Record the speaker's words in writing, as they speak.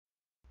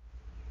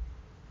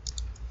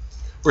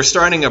We're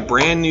starting a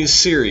brand new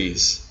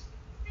series.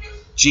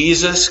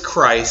 Jesus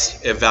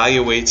Christ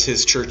evaluates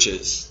his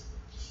churches.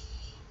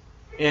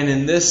 And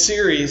in this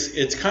series,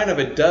 it's kind of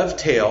a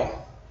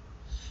dovetail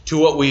to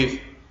what we've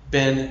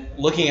been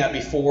looking at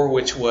before,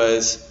 which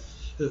was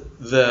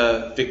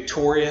the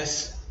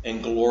victorious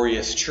and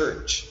glorious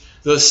church.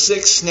 Those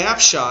 6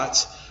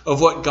 snapshots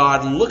of what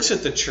God looks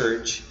at the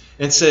church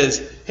and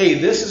says, hey,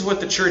 this is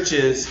what the church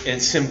is,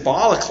 and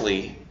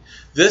symbolically,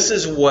 this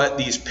is what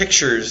these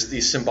pictures,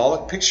 these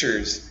symbolic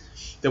pictures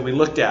that we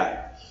looked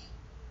at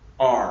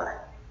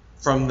are.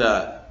 From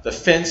the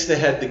fence that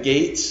had the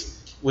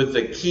gates with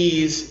the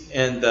keys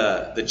and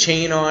the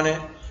chain on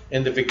it,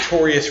 and the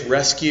victorious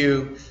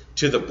rescue,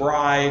 to the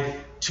bride,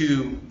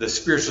 to the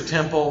spiritual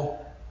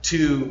temple,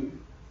 to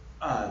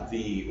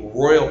the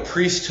royal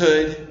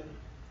priesthood,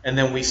 and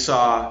then we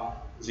saw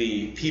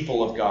the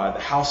people of God,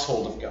 the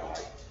household of God.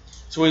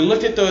 So we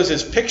looked at those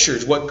as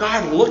pictures, what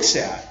God looks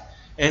at,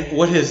 and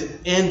what his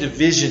end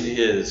vision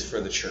is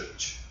for the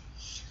church.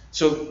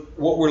 So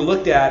what we're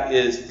looked at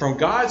is, from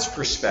God's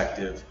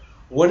perspective,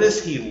 what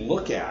does he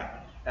look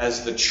at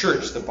as the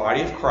church, the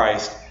body of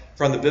Christ,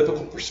 from the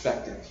biblical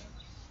perspective?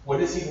 What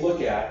does he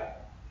look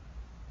at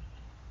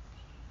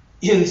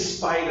in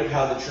spite of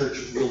how the church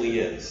really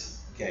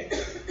is? Okay,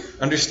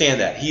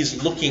 understand that.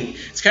 He's looking,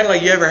 it's kind of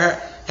like you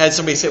ever had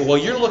somebody say, well,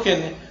 you're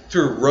looking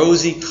through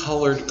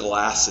rosy-colored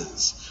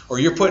glasses, or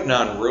you're putting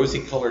on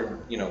rosy-colored,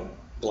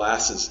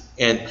 glasses,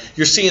 and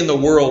you're seeing the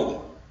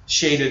world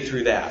shaded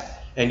through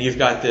that, and you've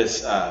got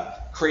this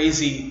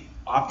crazy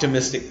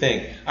optimistic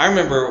thing. I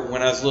remember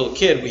when I was a little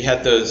kid, we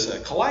had those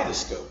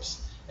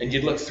kaleidoscopes, and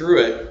you'd look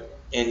through it,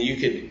 and you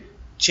could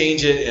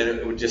change it, and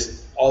it would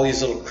just, all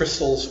these little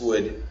crystals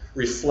would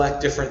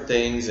reflect different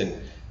things, and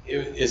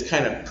it's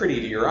kind of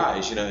pretty to your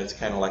eyes. It's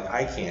kind of like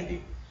eye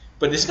candy,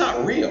 but it's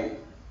not real.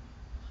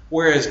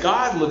 Whereas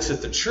God looks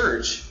at the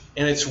church,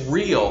 and it's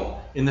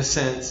real in the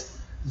sense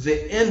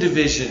the end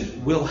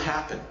vision will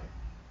happen.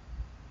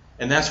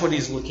 And that's what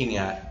he's looking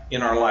at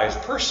in our lives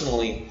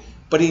personally,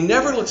 but he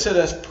never looks at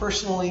us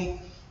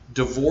personally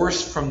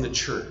divorced from the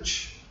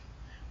church.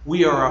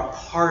 We are a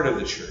part of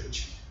the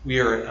church. We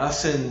are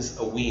usins,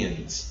 a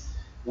weans.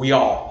 We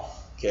all.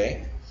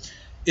 Okay?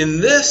 In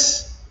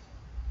this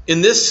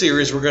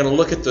series, we're going to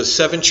look at the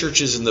 7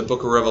 churches in the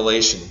book of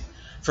Revelation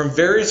from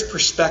various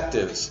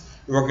perspectives.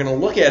 And we're going to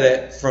look at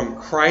it from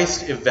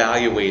Christ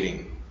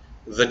evaluating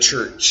the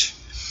church.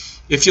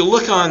 If you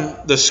look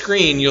on the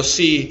screen, you'll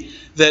see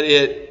that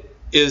it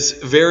is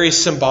very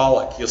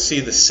symbolic. You'll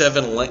see the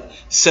 7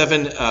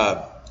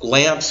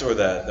 lamps, or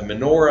the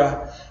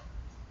menorah.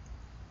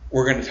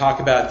 We're going to talk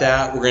about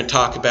that. We're going to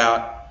talk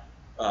about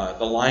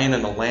the lion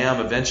and the lamb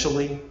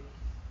eventually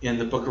in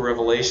the book of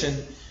Revelation.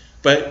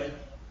 But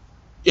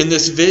in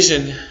this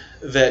vision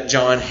that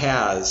John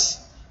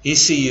has, he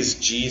sees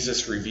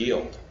Jesus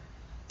revealed.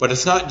 But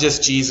it's not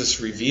just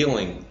Jesus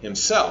revealing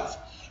himself.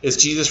 It's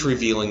Jesus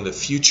revealing the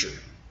future.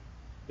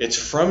 It's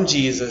from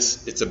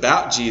Jesus, it's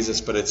about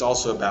Jesus, but it's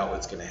also about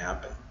what's going to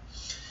happen.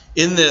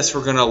 In this,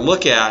 we're going to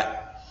look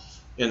at,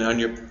 and on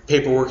your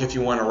paperwork if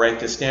you want to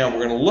write this down,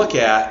 we're going to look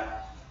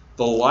at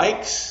the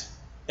likes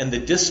and the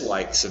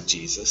dislikes of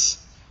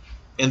Jesus,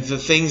 and the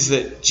things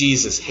that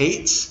Jesus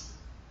hates,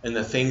 and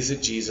the things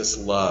that Jesus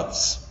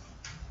loves.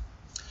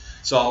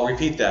 So I'll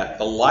repeat that.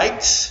 The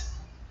likes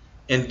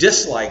and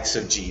dislikes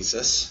of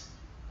Jesus,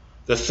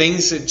 the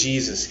things that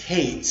Jesus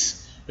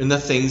hates, and the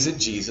things that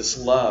Jesus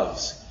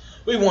loves.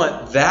 We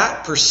want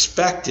that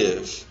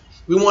perspective.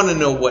 We want to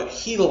know what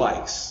he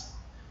likes.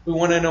 We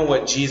want to know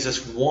what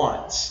Jesus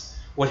wants,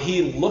 what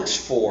he looks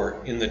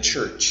for in the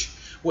church,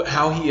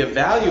 how he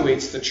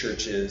evaluates the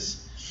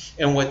churches,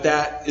 and what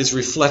that is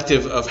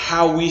reflective of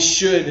how we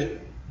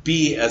should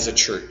be as a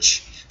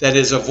church. That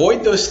is,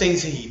 avoid those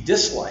things that he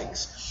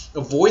dislikes,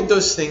 avoid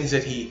those things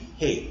that he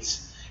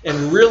hates,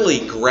 and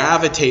really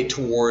gravitate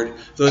toward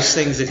those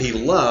things that he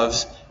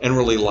loves and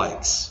really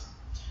likes.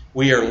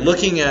 We are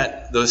looking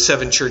at those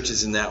 7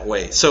 churches in that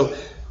way. So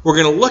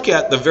we're going to look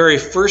at the very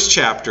first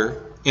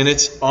chapter, and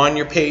it's on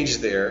your page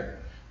there,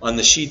 on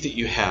the sheet that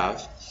you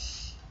have.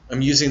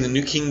 I'm using the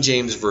New King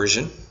James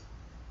Version.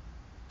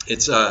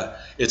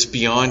 It's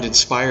beyond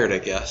inspired, I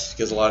guess,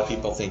 because a lot of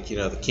people think,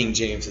 the King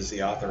James is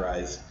the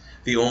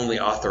only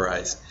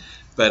authorized.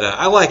 But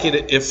I like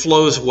it. It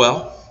flows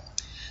well.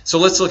 So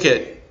let's look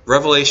at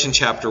Revelation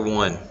chapter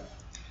 1.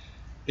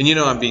 And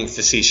I'm being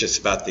facetious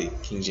about the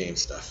King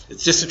James stuff.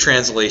 It's just a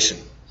translation.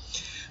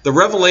 The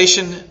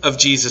revelation of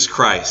Jesus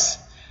Christ.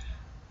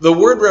 The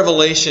word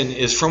revelation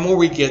is from where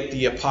we get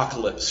the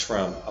apocalypse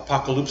from.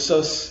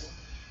 Apocalypsos.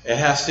 It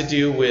has to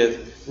do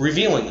with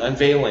revealing,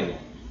 unveiling.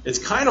 It's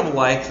kind of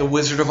like the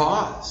Wizard of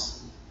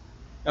Oz.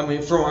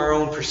 From our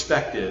own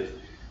perspective.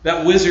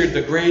 That wizard,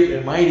 the great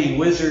and mighty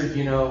wizard,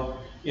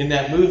 in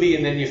that movie,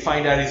 and then you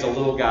find out he's a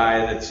little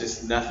guy that's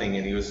just nothing,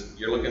 and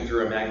you're looking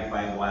through a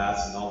magnifying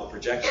glass and all the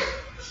projection.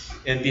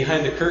 And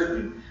behind the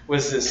curtain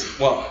was this,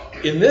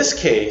 in this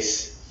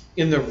case,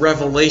 in the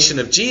revelation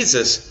of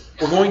Jesus,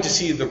 we're going to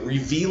see the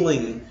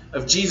revealing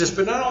of Jesus,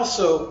 but not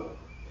also,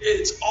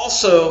 it's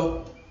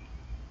also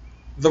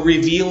the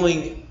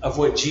revealing of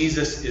what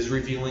Jesus is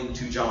revealing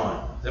to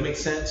John. Does that make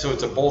sense? So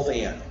it's a both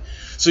and.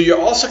 So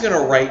you're also going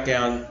to write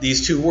down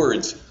these two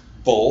words,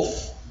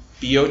 both,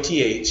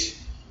 B-O-T-H,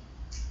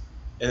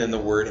 and then the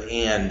word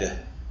and.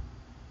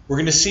 We're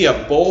going to see a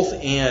both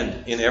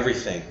and in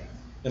everything,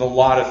 in a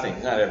lot of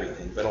things. Not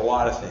everything, but a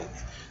lot of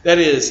things. That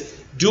is,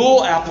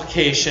 dual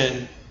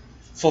application,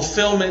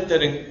 fulfillment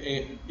that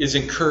is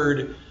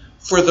incurred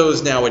for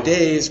those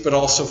nowadays, but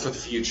also for the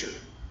future.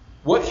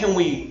 What can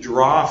we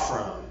draw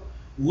from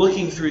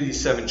looking through these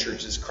 7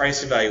 churches,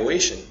 Christ's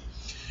evaluation,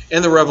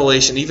 and the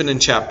revelation, even in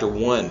chapter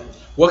 1?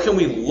 What can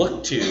we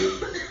look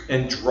to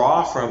and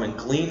draw from and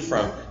glean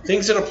from?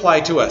 Things that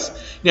apply to us.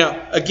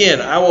 Now,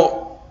 again, I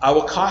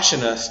will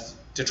caution us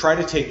to try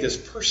to take this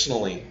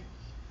personally.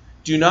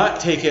 Do not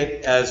take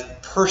it as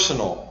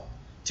personal.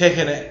 Take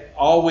it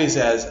always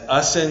as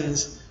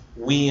us'ns,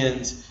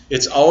 we'ns.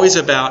 It's always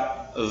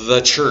about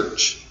the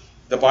church,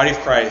 the body of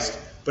Christ.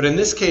 But in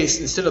this case,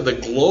 instead of the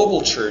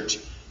global church,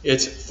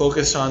 it's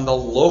focused on the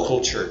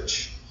local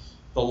church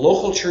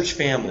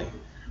family.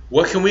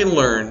 What can we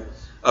learn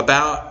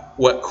about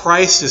what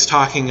Christ is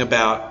talking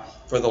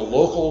about for the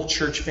local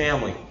church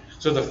family?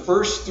 So the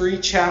first 3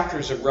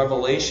 chapters of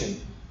Revelation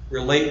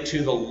relate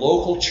to the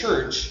local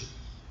church,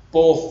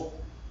 both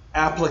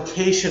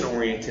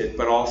application-oriented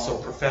but also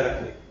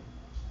prophetically.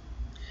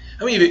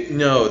 How many of you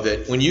know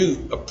that when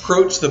you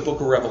approach the book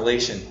of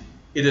Revelation,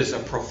 it is a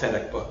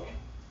prophetic book?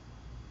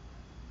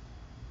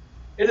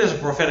 It is a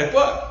prophetic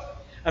book.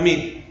 I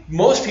mean,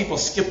 most people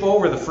skip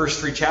over the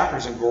first 3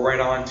 chapters and go right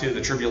on to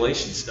the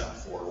tribulation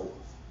stuff, or,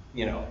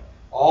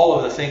 all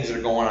of the things that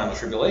are going on in the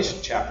tribulation,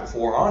 chapter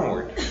 4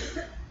 onward.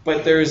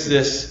 But there's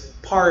this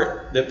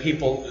part that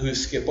people who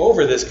skip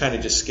over this kind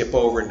of just skip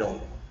over and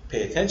don't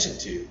pay attention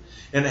to.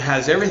 And it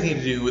has everything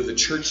to do with the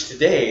church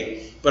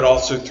today, but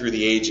also through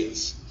the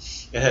ages.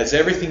 It has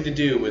everything to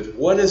do with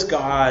what does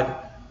God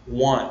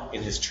want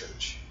in His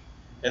church.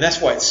 And that's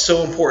why it's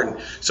so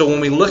important. So when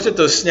we looked at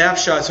those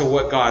snapshots of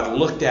what God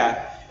looked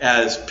at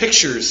as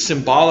pictures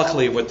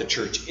symbolically of what the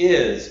church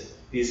is,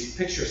 these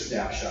picture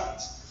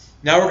snapshots,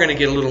 now we're going to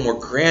get a little more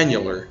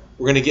granular.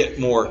 We're going to get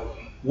more,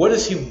 what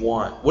does He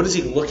want? What is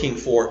He looking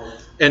for?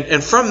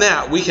 And from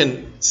that, we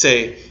can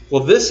say,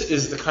 well, this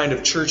is the kind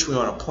of church we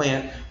want to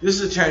plant. This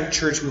is the kind of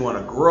church we want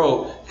to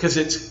grow, because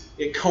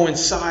it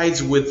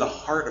coincides with the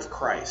heart of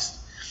Christ.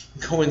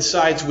 It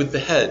coincides with the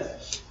head,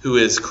 who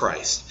is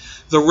Christ.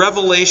 The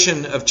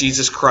revelation of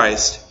Jesus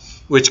Christ,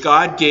 which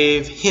God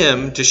gave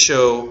Him to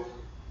show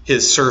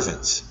His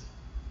servants.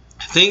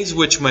 Things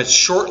which must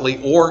shortly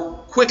or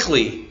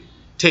quickly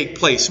take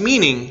place,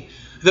 meaning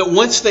that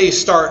once they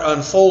start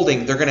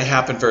unfolding, they're going to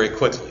happen very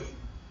quickly.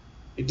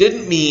 It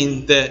didn't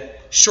mean that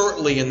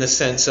shortly in the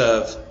sense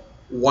of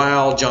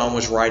while John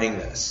was writing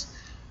this.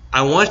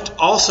 I want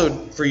also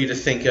for you to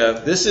think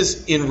of, this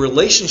is in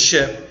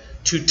relationship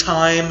to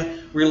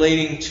time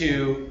relating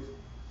to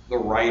the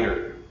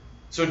writer.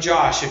 So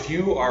Josh, if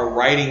you are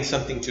writing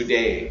something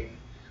today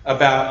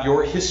about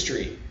your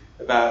history,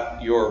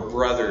 about your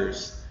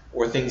brothers,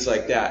 or things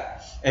like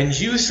that, and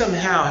you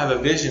somehow have a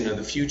vision of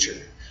the future,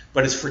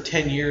 but it's for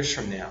 10 years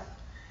from now.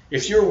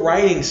 If you're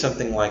writing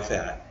something like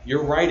that,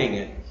 you're writing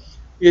it,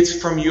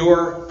 it's from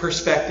your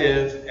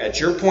perspective at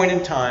your point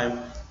in time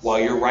while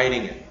you're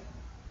writing it.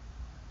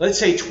 Let's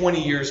say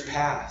 20 years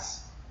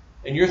pass,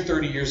 and you're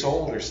 30 years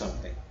old or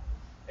something,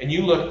 and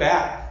you look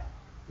back.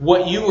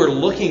 What you were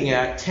looking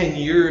at 10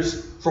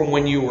 years from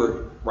when you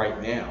were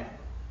right now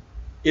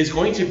is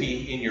going to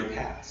be in your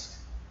past.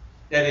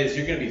 That is,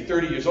 you're going to be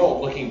 30 years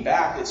old looking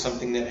back at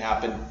something that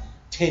happened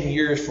 10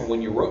 years from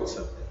when you wrote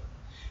something.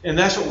 And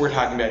that's what we're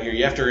talking about here.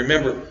 You have to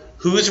remember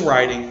who's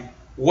writing,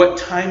 what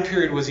time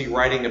period was he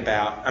writing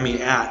about,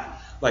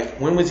 at, like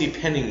when was he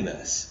penning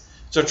this?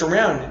 So it's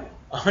around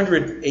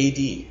 100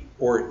 AD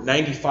or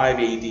 95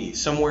 AD,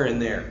 somewhere in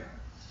there.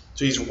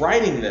 So he's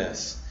writing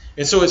this.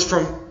 And so it's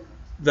from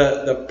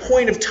the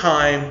point of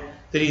time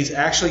that he's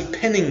actually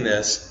penning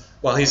this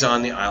while he's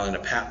on the island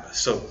of Patmos.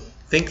 So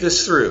think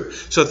this through.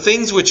 So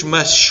things which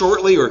must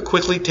shortly or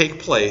quickly take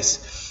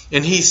place,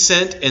 and he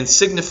sent and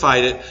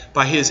signified it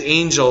by his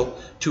angel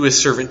to his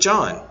servant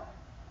John.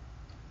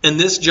 And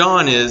this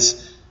John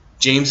is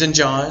James and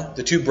John,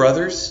 the 2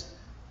 brothers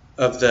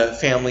of the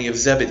family of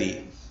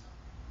Zebedee.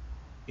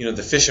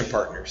 The fishing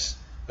partners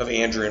of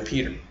Andrew and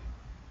Peter.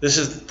 This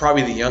is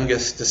probably the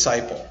youngest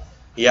disciple.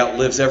 He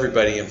outlives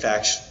everybody. In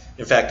fact,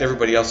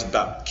 everybody else is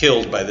about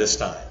killed by this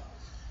time,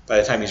 by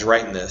the time he's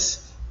writing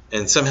this.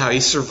 And somehow he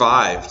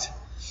survived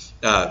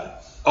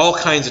all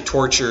kinds of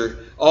torture,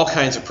 all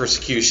kinds of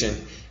persecution,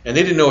 and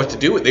they didn't know what to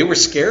do with it. They were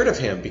scared of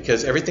him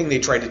because everything they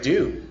tried to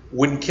do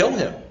wouldn't kill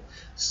him.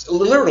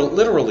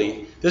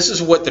 Literally, this is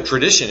what the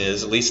tradition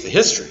is, at least the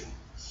history.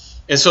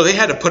 And so they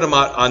had to put him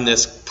out on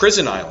this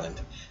prison island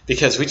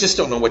because we just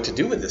don't know what to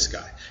do with this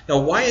guy. Now,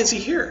 why is he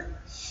here?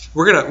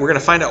 We're gonna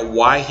find out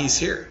why he's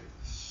here.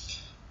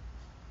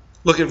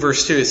 Look at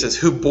verse 2. It says,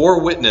 who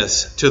bore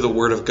witness to the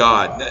word of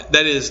God.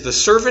 That is the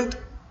servant,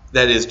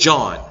 that is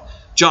John.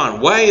 John,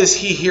 why is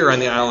he here on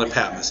the island of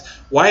Patmos?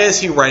 Why is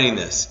he writing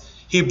this?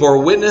 He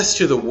bore witness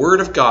to the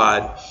word of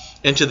God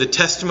and to the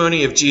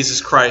testimony of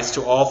Jesus Christ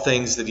to all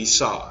things that he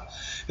saw.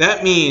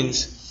 That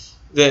means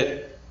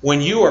that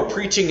when you are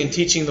preaching and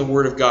teaching the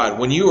word of God,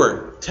 when you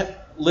are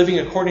living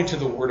according to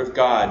the word of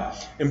God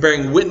and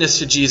bearing witness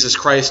to Jesus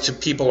Christ to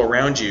people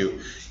around you,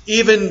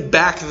 even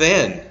back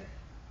then,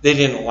 they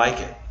didn't like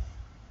it.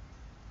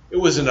 It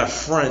was an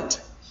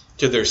affront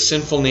to their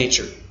sinful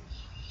nature.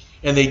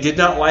 And they did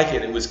not like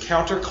it. It was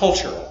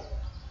countercultural.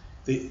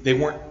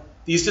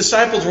 These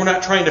disciples were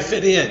not trying to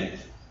fit in.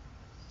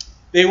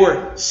 They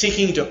were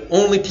seeking to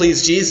only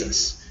please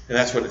Jesus. And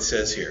that's what it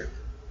says here.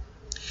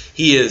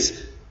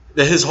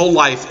 His whole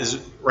life is,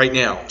 right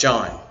now,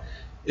 John,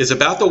 is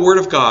about the Word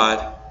of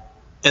God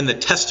and the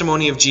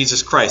testimony of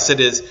Jesus Christ.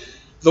 That is,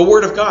 the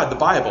Word of God, the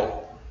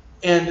Bible,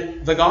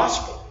 and the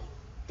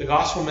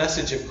gospel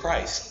message of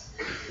Christ.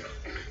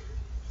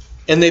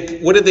 And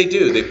what did they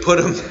do? They put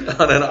him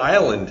on an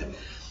island.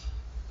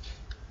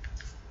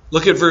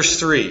 Look at verse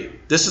 3.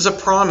 This is a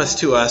promise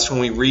to us when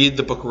we read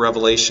the book of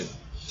Revelation.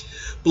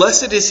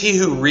 Blessed is he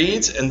who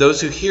reads and those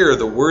who hear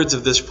the words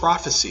of this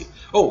prophecy.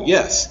 Oh,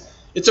 yes,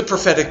 it's a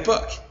prophetic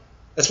book.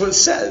 That's what it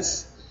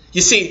says.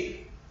 You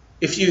see,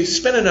 if you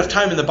spend enough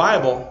time in the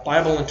Bible,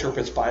 Bible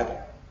interprets Bible.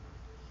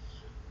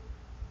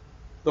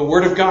 The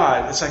Word of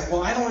God, it's like,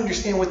 well, I don't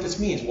understand what this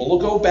means. Well, we'll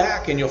go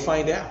back and you'll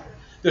find out.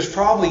 There's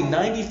probably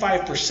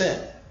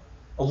 95%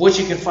 of what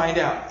you can find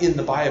out in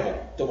the Bible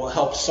that will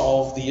help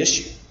solve the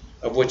issue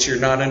of what you're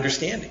not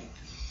understanding.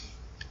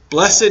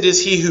 Blessed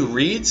is he who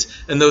reads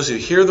and those who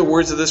hear the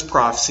words of this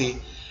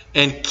prophecy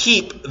and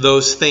keep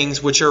those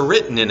things which are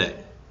written in it.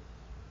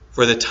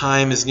 For the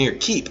time is near.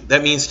 Keep,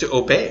 that means to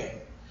obey.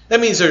 That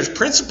means there's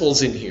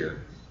principles in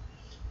here.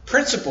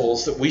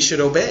 Principles that we should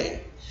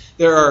obey.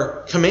 There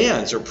are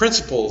commands or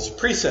principles,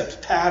 precepts,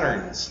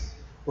 patterns.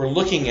 We're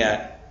looking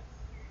at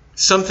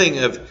something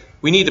of,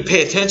 we need to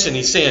pay attention.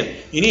 He's saying,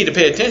 you need to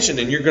pay attention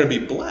and you're going to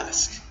be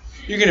blessed.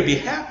 You're going to be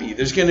happy.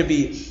 There's going to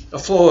be a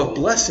flow of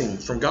blessing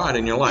from God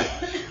in your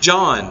life.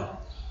 John,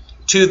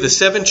 to the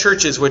 7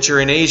 churches which are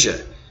in Asia.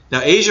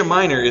 Now, Asia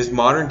Minor is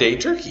modern-day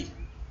Turkey.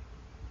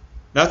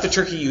 Not the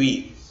Turkey you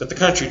eat, but the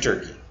country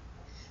Turkey.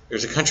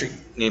 There's a country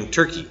named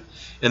Turkey.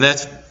 And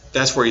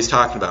that's where he's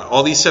talking about.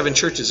 All these 7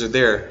 churches are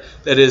there.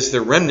 That is,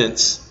 the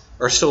remnants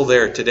are still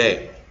there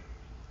today.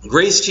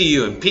 Grace to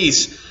you and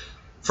peace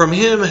from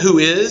him who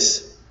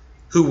is,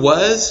 who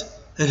was,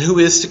 and who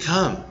is to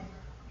come.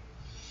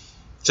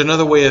 It's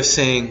another way of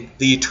saying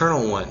the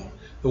eternal one,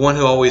 the one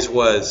who always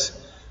was,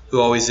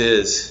 who always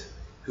is,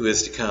 who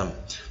is to come.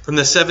 From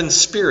the 7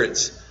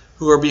 spirits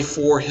who are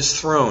before his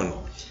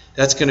throne.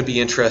 That's going to be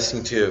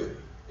interesting to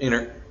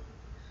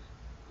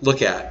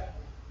look at.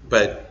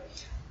 But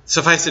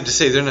suffice it to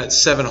say, they're not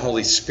 7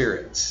 Holy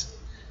Spirits.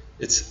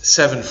 It's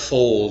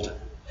 7-fold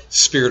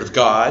Spirit of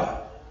God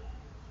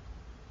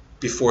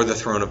before the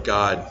throne of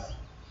God.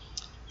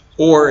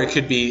 Or it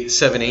could be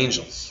 7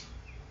 angels,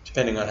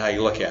 depending on how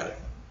you look at it.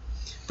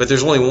 But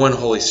there's only one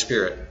Holy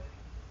Spirit.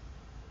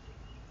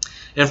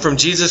 And from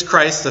Jesus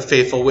Christ, the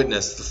faithful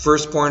witness, the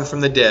firstborn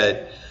from the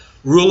dead,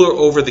 ruler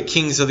over the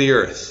kings of the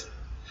earth.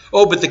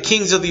 Oh, but the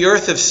kings of the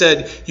earth have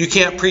said, you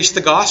can't preach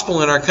the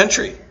gospel in our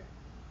country.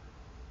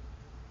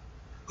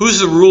 Who's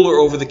the ruler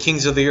over the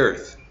kings of the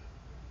earth?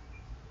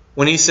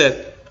 When he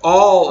said,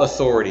 all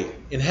authority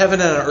in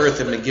heaven and on earth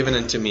have been given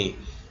unto me.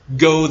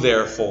 Go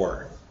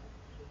therefore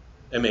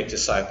and make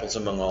disciples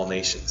among all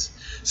nations.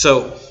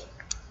 So,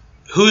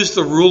 who's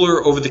the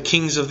ruler over the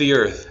kings of the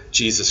earth?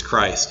 Jesus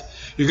Christ.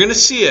 You're going to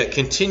see a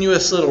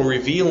continuous little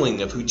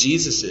revealing of who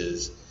Jesus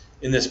is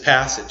in this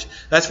passage.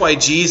 That's why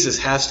Jesus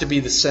has to be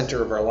the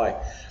center of our life.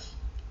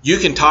 You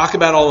can talk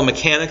about all the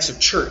mechanics of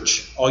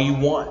church all you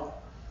want,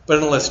 but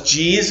unless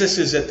Jesus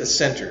is at the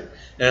center,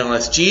 and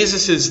unless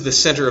Jesus is the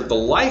center of the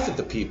life of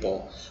the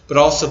people, but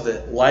also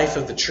the life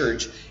of the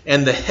church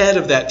and the head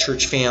of that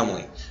church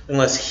family,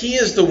 unless he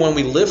is the one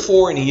we live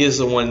for and he is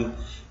the one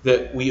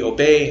that we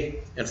obey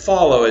and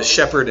follow as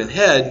shepherd and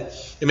head,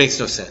 it makes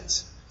no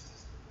sense.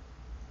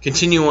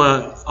 Continue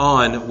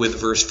on with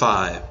verse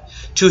 5.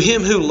 To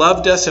him who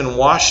loved us and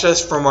washed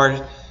us from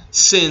our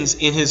sins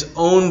in his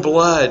own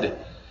blood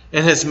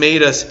and has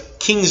made us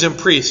kings and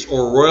priests,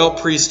 or royal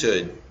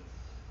priesthood,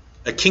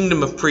 a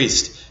kingdom of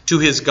priests, to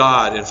his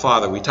God and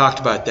Father. We talked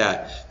about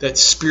that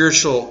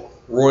spiritual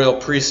royal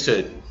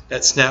priesthood,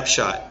 that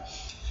snapshot.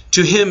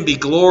 To him be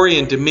glory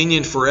and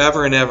dominion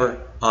forever and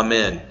ever.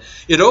 Amen.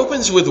 It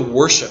opens with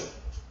worship.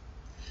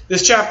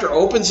 This chapter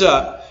opens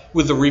up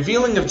with the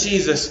revealing of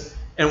Jesus,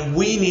 and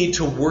we need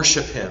to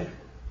worship him.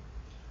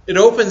 It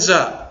opens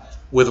up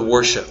with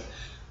worship.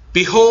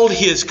 Behold,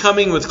 he is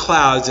coming with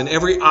clouds, and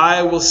every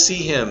eye will see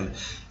him,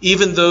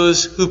 even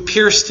those who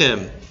pierced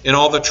him, and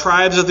all the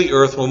tribes of the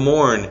earth will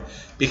mourn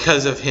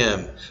because of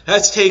him.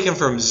 That's taken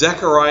from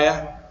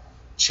Zechariah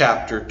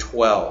chapter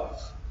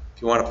 12.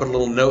 If you want to put a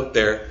little note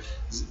there,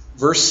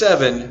 verse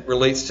 7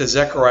 relates to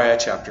Zechariah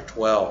chapter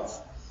 12.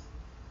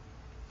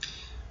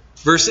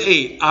 Verse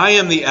 8, I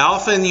am the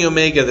Alpha and the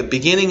Omega, the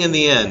beginning and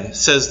the end,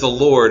 says the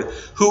Lord,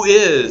 who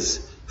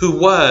is, who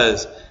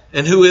was,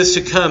 and who is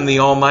to come, the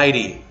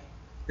Almighty.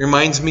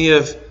 Reminds me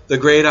of the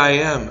great I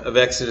am of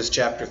Exodus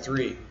chapter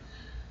 3,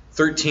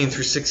 13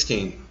 through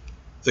 16.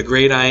 The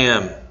great I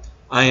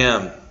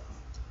am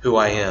who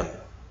I am.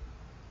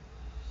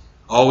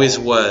 Always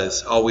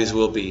was, always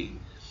will be.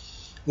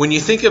 When you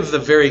think of the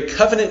very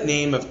covenant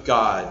name of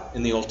God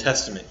in the Old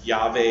Testament,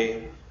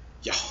 Yahweh,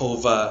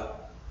 Jehovah,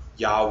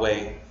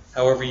 Yahweh,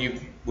 however you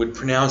would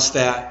pronounce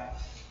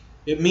that,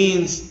 it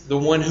means the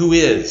one who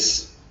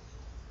is.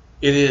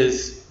 It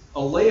is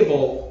a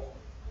label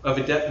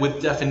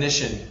with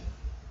definition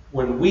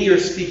when we are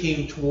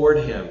speaking toward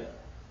him.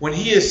 When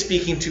he is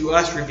speaking to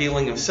us,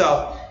 revealing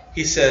himself,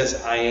 he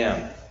says, I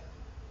am.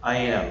 I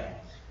am.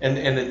 And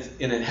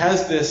it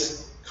has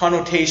this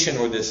connotation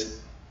or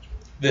this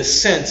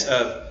sense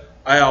of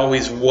I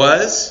always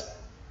was,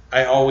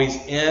 I always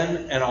am,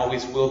 and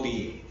always will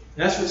be.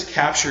 And that's what's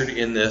captured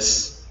in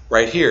this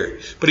right here.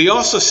 But he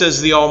also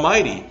says the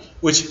Almighty,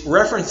 which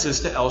references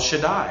to El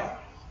Shaddai,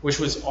 which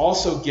was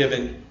also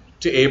given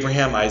to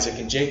Abraham, Isaac,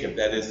 and Jacob.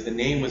 That is, the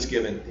name was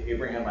given to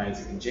Abraham,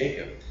 Isaac, and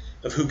Jacob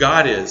of who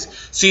God is.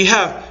 So you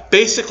have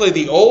basically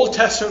the Old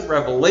Testament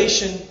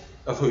revelation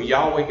of who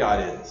Yahweh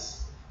God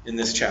is in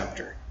this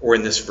chapter, or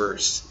in this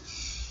verse.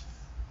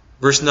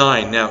 Verse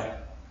 9. Now,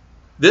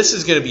 this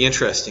is going to be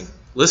interesting.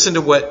 Listen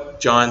to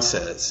what John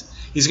says.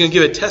 He's going to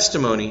give a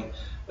testimony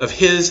of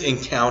his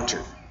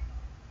encounter.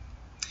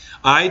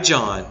 I,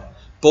 John,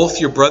 both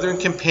your brother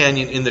and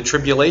companion in the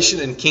tribulation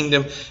and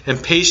kingdom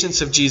and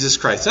patience of Jesus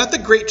Christ. Not the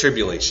great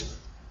tribulation,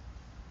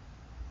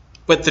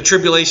 but the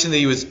tribulation that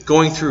he was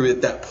going through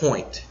at that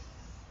point.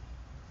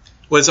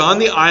 Was on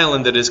the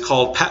island that is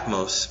called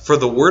Patmos for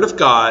the word of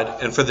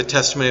God and for the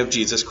testimony of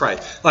Jesus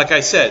Christ. Like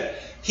I said,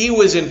 he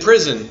was in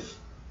prison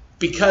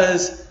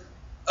because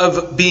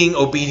of being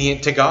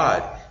obedient to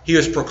God. He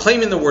was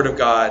proclaiming the word of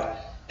God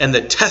and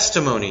the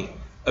testimony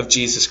of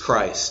Jesus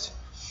Christ.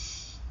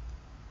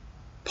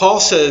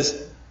 Paul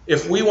says,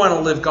 if we want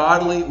to live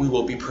godly, we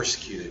will be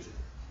persecuted.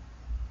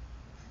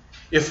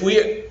 If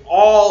we,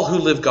 all who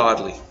live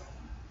godly,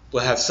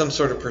 will have some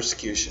sort of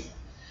persecution.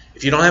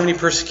 If you don't have any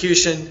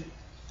persecution,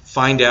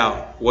 find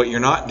out what you're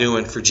not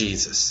doing for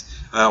Jesus.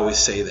 I always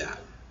say that.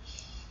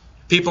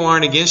 If people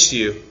aren't against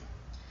you,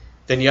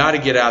 then you ought to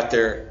get out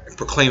there and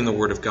proclaim the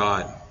word of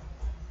God.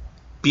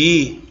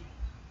 Be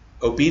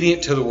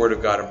obedient to the word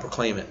of God and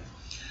proclaim it.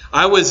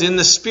 I was in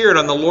the Spirit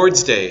on the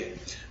Lord's Day.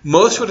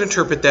 Most would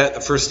interpret that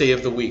the first day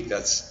of the week.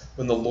 That's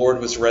when the Lord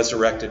was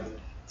resurrected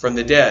from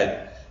the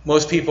dead.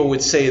 Most people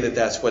would say that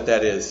that's what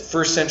that is. The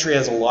first century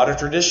has a lot of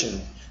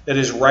tradition that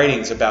is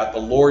writings about the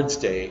Lord's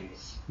Day,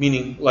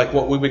 meaning like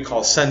what we would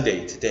call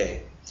Sunday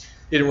today.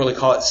 They didn't really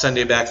call it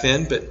Sunday back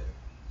then, but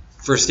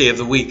first day of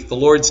the week, the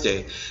Lord's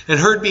Day. And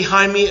heard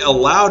behind me a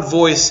loud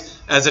voice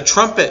as a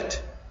trumpet,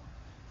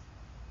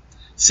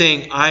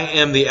 saying, I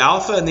am the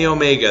Alpha and the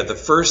Omega, the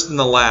first and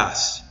the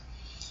last.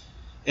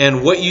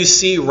 And what you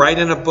see, write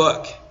in a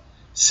book.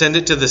 Send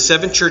it to the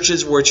 7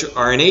 churches which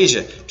are in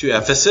Asia, to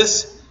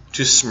Ephesus,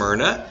 to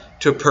Smyrna,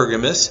 to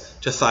Pergamos,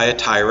 to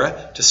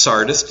Thyatira, to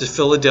Sardis, to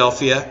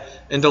Philadelphia,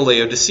 and to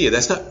Laodicea.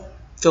 That's not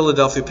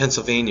Philadelphia,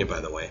 Pennsylvania,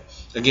 by the way.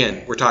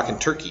 Again, we're talking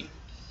Turkey.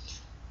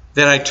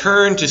 Then I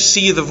turned to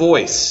see the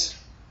voice.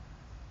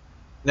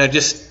 Now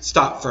just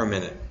stop for a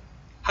minute.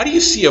 How do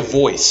you see a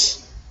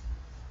voice?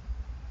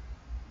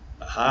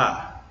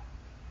 Aha.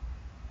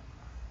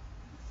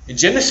 In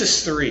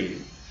Genesis 3,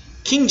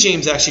 King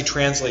James actually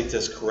translates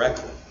this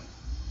correctly.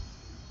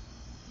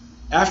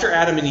 After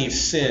Adam and Eve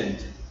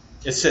sinned,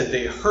 it said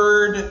they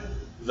heard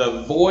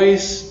the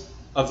voice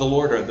of the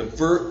Lord, or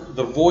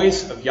the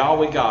voice of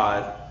Yahweh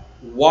God,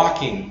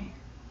 walking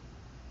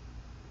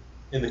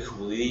in the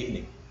cool of the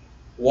evening.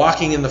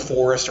 Walking in the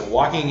forest or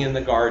walking in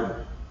the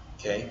garden.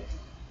 Okay?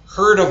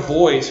 Heard a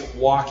voice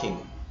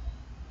walking.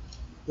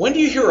 When do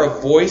you hear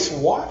a voice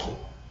walking?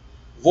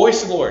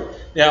 Voice of the Lord.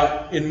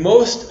 Now, in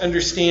most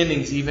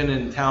understandings, even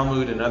in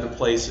Talmud and other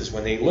places,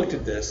 when they looked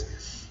at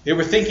this, they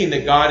were thinking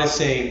that God is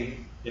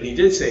saying, and he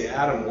did say,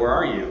 Adam, where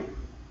are you?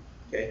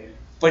 Okay?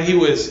 But he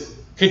was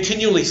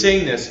continually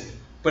saying this,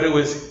 but it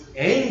was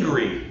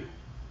angry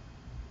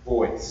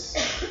voice.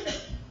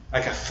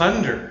 Like a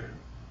thunder.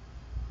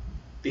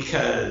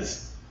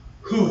 Because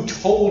who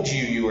told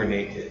you you were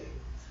naked?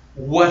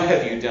 What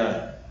have you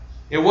done?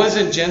 It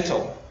wasn't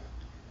gentle.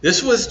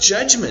 This was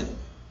judgment.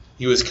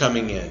 He was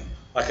coming in.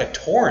 Like a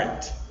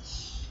torrent.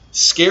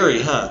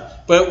 Scary, huh?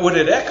 But what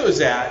it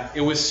echoes at,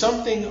 it was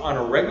something on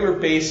a regular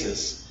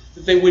basis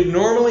that they would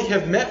normally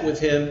have met with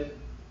him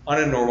on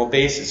a normal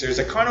basis. There's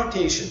a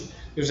connotation,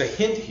 there's a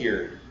hint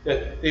here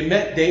that they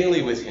met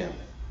daily with him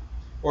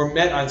or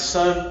met on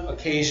some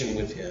occasion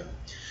with him.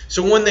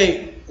 So when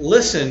they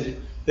listened,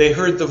 they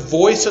heard the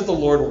voice of the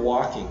Lord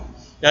walking.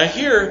 Now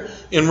here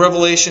in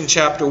Revelation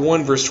chapter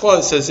 1 verse 12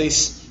 it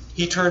says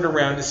he turned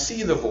around to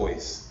see the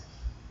voice.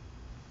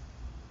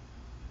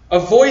 A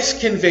voice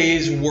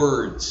conveys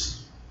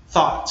words,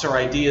 thoughts, or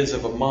ideas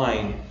of a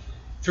mind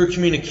through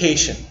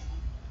communication.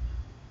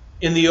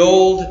 In the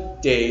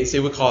old days, they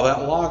would call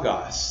that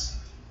logos.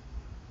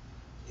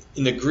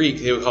 In the Greek,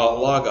 they would call it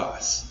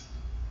logos,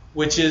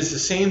 which is the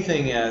same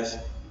thing as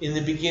In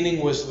the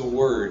beginning was the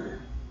Word,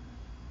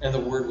 and the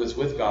Word was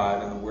with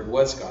God, and the Word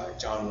was God.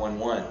 John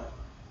 1:1.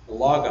 The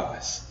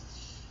Logos.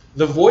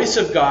 The voice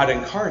of God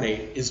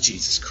incarnate is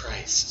Jesus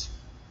Christ.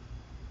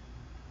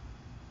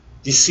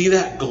 Do you see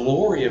that?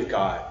 Glory of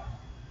God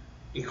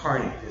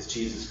incarnate is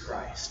Jesus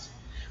Christ.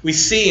 We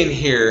see in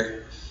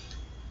here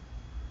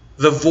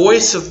the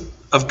voice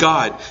of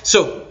God.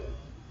 So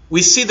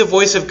we see the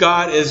voice of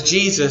God as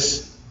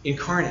Jesus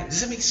incarnate.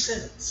 Does that make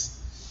sense?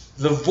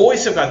 The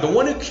voice of God, the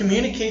one who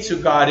communicates who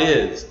God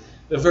is,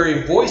 the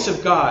very voice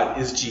of God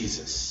is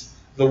Jesus.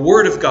 The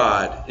Word of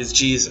God is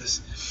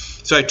Jesus.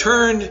 So I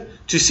turned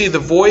to see the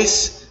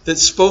voice that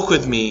spoke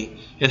with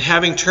me, and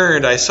having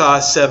turned, I saw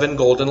 7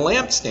 golden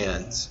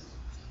lampstands.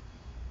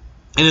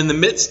 And in the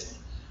midst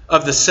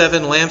of the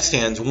 7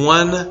 lampstands,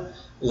 one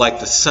like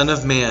the Son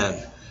of Man,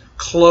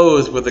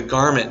 clothed with a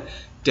garment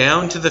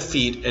down to the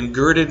feet and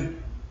girded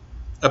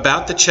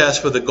about the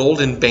chest with a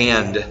golden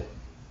band.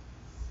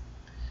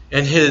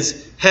 And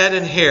his head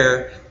and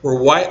hair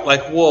were white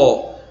like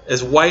wool,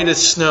 as white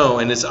as snow,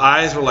 and his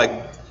eyes were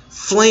like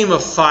flame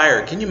of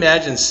fire. Can you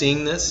imagine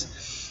seeing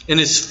this? And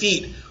his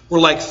feet were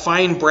like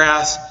fine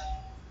brass,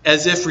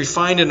 as if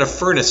refined in a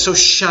furnace, so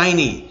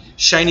shiny,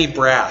 shiny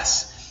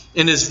brass.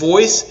 And his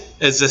voice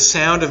as the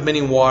sound of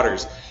many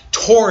waters.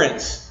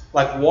 Torrents,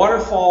 like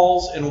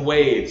waterfalls and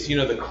waves,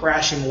 the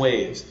crashing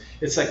waves.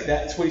 It's like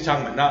that's what he's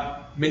talking about.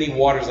 Not many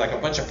waters, like a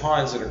bunch of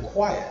ponds that are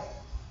quiet.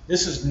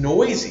 This is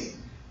noisy,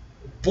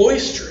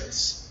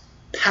 boisterous,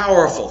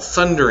 powerful,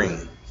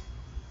 thundering.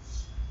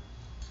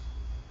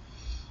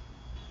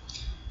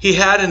 He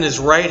had in his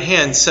right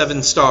hand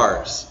 7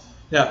 stars.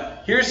 Now,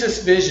 here's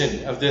this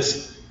vision of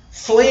this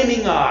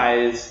flaming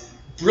eyes,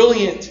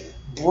 brilliant,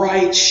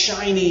 bright,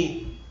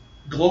 shiny,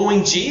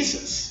 glowing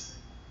Jesus.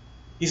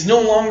 He's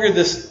no longer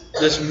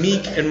this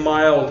meek and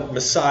mild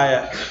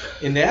Messiah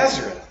in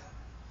Nazareth.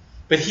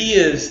 But he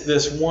is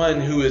this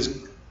one who is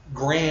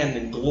grand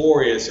and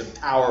glorious and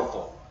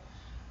powerful.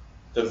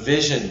 The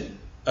vision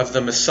of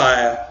the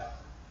Messiah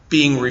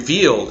being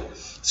revealed.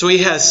 So he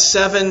has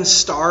 7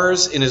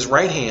 stars in his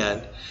right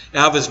hand.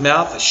 Out of his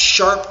mouth a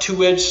sharp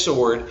 2-edged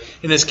sword,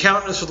 and his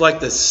countenance was like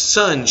the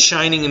sun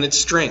shining in its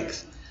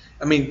strength.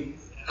 I mean,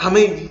 how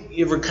many of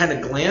you ever kind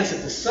of glance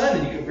at the sun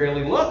and you can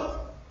barely look?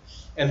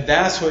 And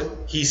that's what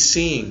he's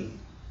seeing.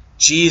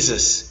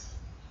 Jesus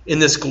in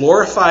this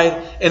glorified,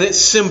 and it's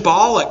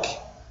symbolic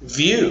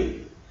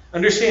view.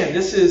 Understand,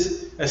 this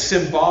is a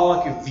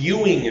symbolic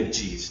viewing of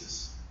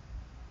Jesus.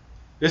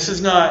 This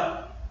is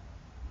not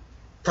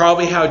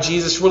probably how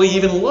Jesus really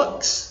even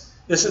looks.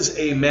 This is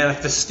a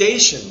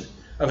manifestation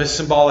of a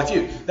symbolic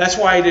view. That's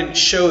why I didn't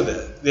show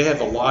that. They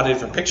have a lot of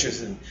different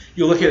pictures, and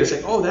you look at it and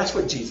say, oh, that's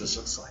what Jesus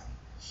looks like.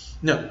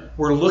 No,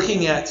 we're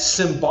looking at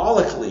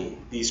symbolically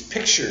these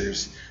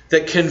pictures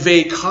that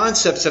convey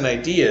concepts and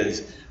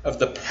ideas of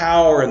the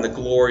power and the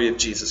glory of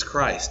Jesus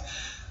Christ.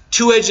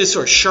 2-edged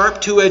sword, sharp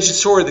 2-edged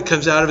sword that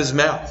comes out of his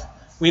mouth.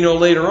 We know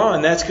later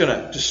on that's going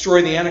to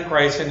destroy the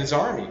Antichrist and his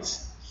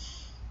armies.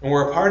 And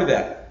we're a part of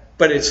that.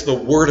 But it's the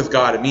Word of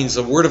God. It means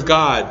the Word of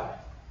God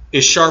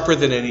is sharper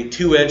than any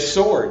 2-edged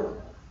sword.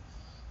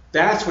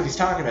 That's what he's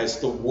talking about. It's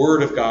the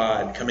Word of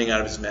God coming out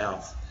of his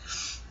mouth.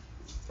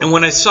 And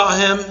when I saw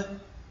him,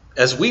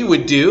 as we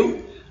would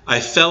do, I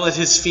fell at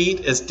his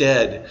feet as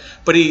dead.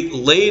 But he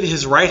laid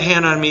his right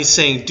hand on me,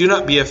 saying, do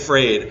not be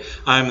afraid.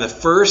 I am the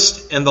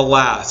first and the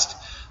last.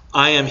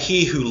 I am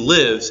he who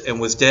lives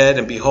and was dead,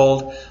 and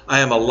behold,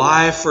 I am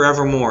alive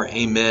forevermore.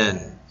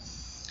 Amen.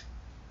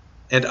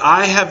 And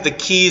I have the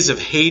keys of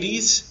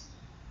Hades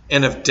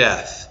and of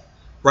death.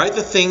 Write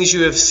the things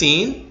you have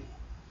seen,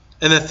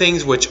 and the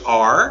things which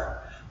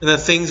are, and the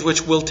things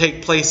which will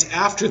take place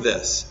after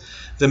this.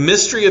 The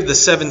mystery of the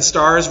 7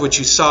 stars which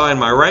you saw in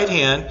my right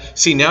hand.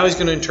 See, now he's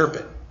going to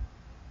interpret.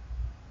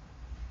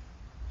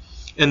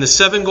 And the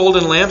 7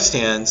 golden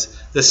lampstands,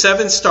 the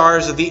 7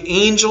 stars are the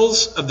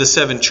angels of the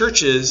 7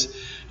 churches,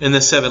 and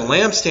the 7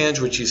 lampstands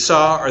which you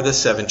saw are the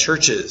 7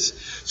 churches.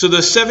 So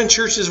the 7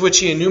 churches which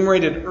he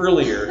enumerated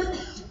earlier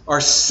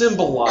are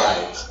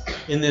symbolized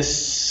in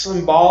this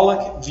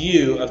symbolic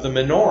view of the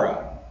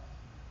menorah.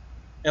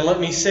 And let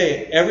me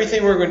say,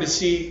 everything we're going to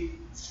see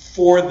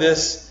for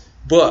this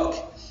book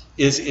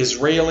is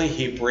Israeli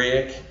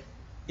Hebraic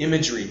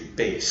imagery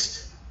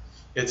based.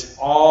 It's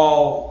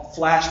all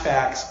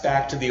flashbacks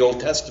back to the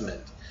Old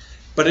Testament.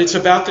 But it's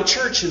about the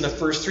church in the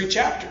first 3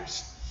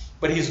 chapters.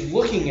 But he's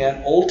looking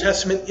at Old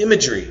Testament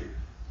imagery.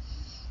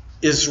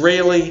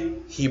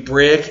 Israeli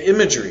Hebraic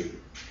imagery.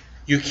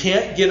 You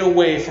can't get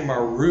away from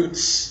our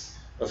roots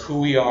of who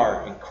we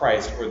are in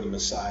Christ or the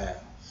Messiah.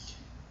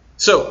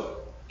 So,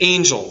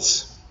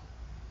 angels.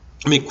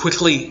 Let me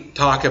quickly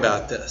talk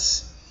about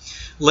this.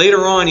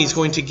 Later on, he's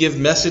going to give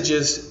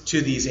messages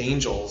to these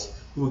angels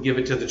who will give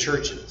it to the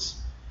churches.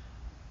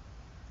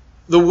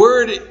 The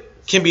word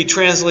can be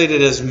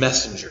translated as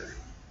messenger.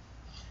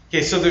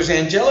 Okay, so there's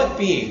angelic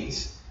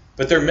beings,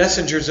 but they're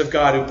messengers of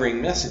God who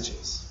bring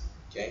messages.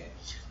 Okay?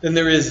 Then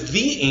there is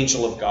the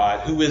angel of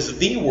God, who is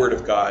the Word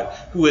of God,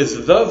 who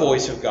is the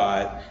voice of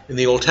God in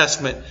the Old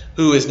Testament,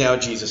 who is now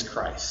Jesus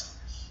Christ.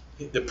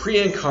 the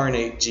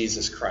pre-incarnate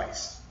Jesus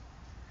Christ.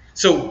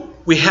 So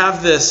we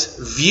have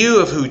this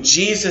view of who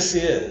Jesus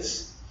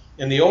is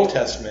in the Old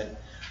Testament,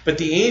 but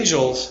the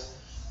angels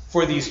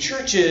for these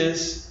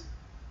churches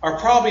are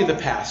probably the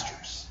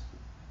pastors,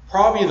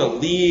 probably the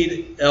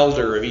lead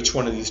elder of each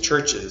one of these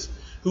churches,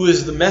 who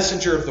is the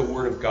messenger of the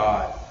Word of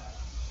God.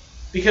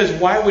 Because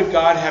why would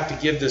God have to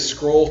give this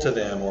scroll to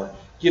them or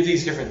give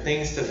these different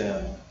things to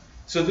them?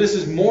 So this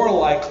is more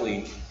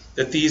likely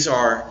that these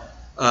are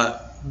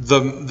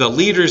the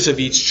leaders of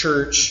each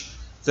church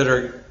that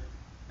are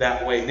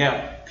that way.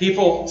 Now,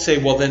 people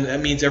say, well, then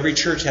that means every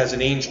church has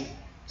an angel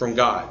from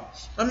God.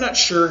 I'm not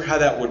sure how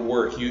that would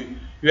work. You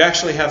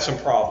actually have some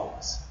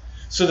problems.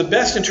 So the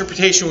best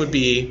interpretation would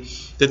be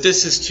that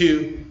this is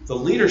to the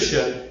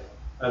leadership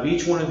of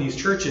each one of these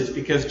churches,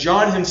 because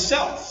John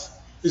himself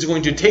is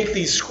going to take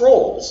these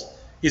scrolls.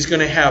 He's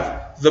going to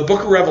have the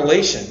book of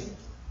Revelation,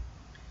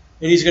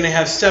 and he's going to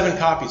have 7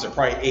 copies, or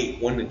probably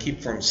 8, one to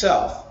keep for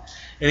himself.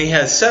 And he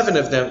has 7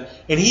 of them,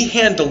 and he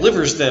hand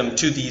delivers them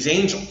to these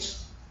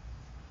angels.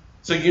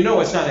 So you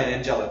know it's not an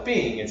angelic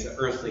being, it's an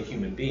earthly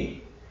human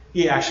being.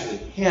 He actually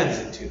hands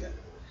it to them.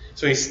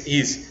 So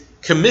he's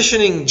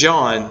commissioning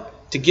John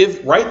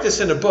to write this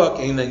in a book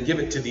and then give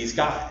it to these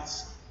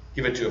guys.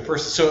 Give it to a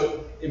person.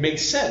 So it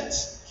makes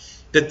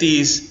sense that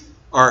these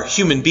are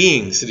human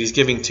beings that he's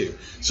giving to.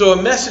 So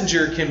a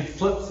messenger can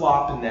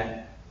flip-flop in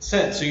that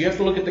sense. So you have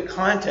to look at the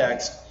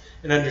context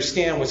and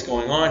understand what's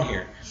going on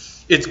here.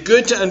 It's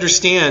good to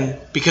understand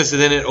because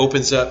then it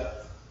opens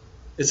up.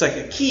 It's like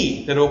a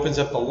key that opens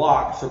up the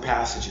lock for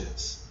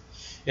passages.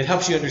 It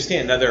helps you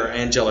understand. Now, there are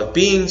angelic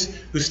beings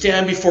who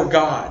stand before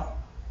God.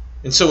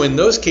 And so in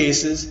those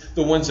cases,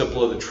 the ones that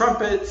blow the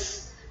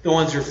trumpets, the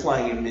ones who are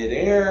flying in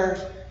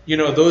midair,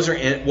 those are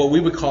what we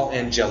would call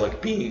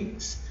angelic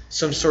beings.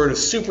 Some sort of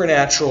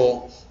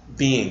supernatural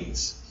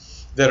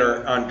beings that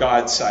are on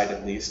God's side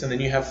at least. And then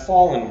you have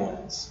fallen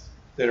ones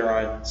that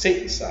are on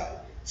Satan's side.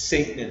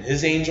 Satan and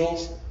his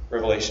angels,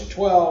 Revelation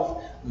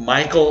 12,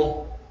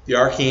 Michael, the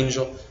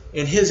archangel,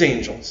 and his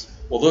angels.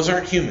 Well, those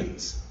aren't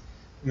humans.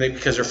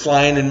 Because they're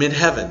flying in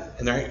mid-heaven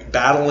and they're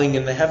battling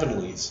in the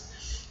heavenlies.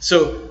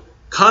 So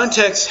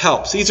context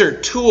helps. These are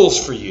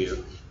tools for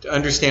you to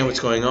understand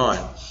what's going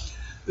on.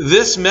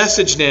 This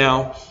message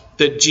now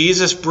that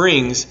Jesus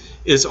brings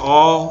is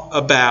all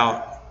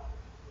about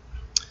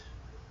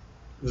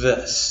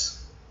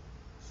this.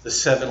 The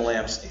 7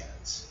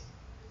 lampstands.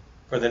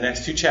 For the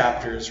next 2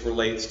 chapters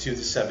relates to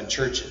the 7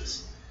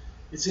 churches.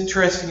 It's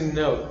interesting to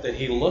note that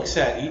he looks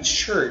at each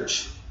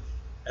church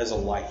as a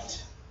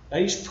light.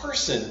 Not each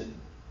person,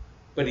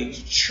 but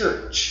each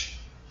church.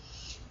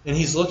 And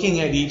he's looking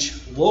at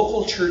each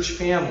local church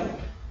family.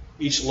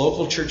 Each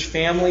local church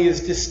family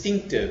is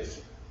distinctive.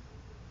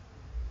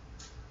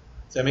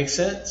 Does that make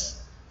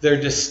sense? They're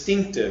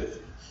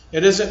distinctive. It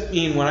doesn't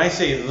mean when I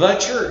say the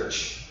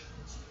church,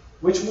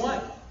 which one?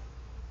 Are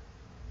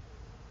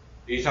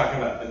you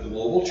talking about the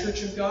global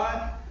church of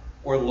God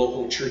or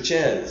local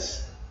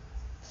churches,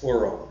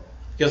 plural?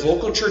 Because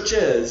local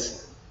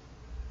churches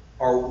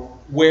are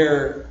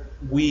where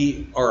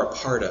we are a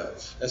part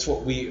of. That's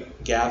what we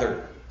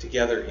gather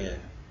together in.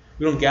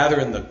 We don't gather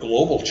in the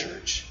global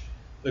church.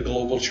 The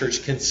global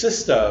church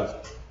consists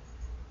of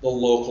the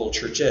local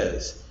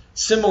churches.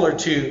 Similar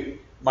to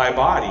my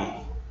body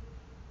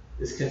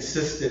is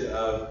consisted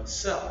of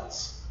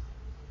cells.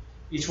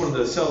 Each one of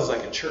those cells is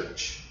like a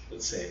church,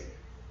 let's say,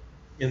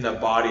 in the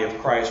body of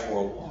Christ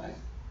worldwide.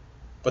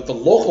 But the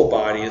local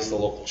body is the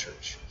local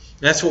church.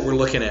 And that's what we're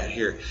looking at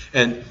here.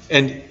 And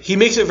he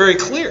makes it very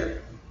clear.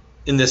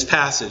 In this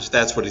passage,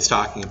 that's what he's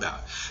talking about.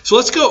 So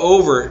let's go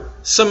over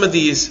some of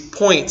these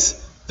points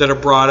that are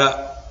brought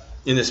up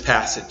in this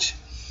passage.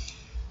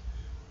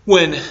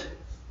 When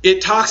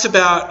it talks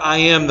about I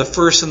am the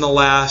first and the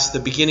last, the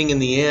beginning and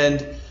the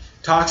end,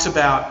 talks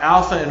about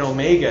Alpha and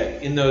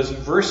Omega in those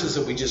verses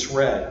that we just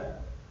read.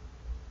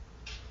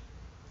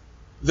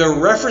 They're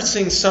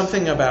referencing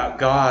something about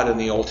God in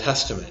the Old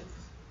Testament.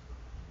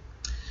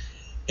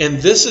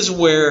 And this is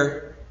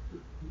where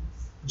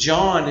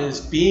John it's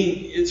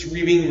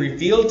being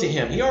revealed to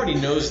him. He already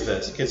knows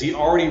this because he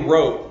already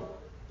wrote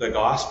the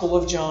Gospel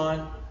of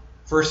John,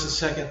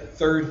 1st and 2nd,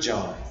 3rd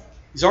John.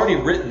 He's already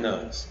written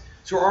those.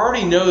 So he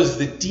already knows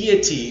the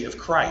deity of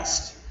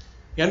Christ.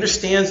 He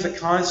understands the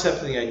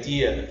concept and the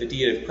idea of the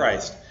deity of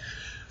Christ.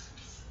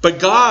 But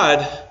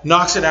God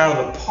knocks it out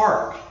of the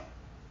park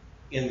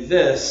in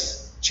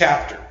this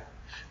chapter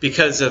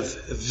because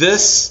of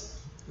this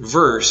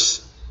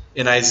verse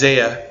in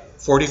Isaiah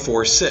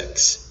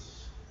 44:6.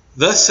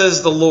 Thus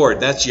says the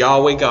Lord, that's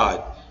Yahweh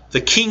God, the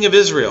King of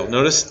Israel.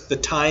 Notice the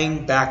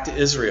tying back to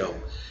Israel.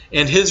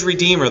 And his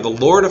Redeemer, the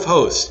Lord of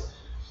hosts,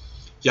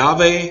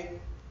 Yahweh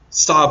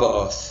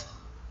Sabaoth.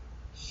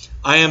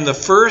 I am the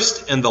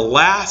first and the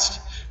last.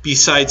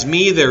 Besides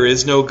me there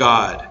is no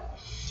God.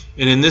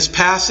 And in this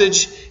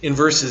passage, in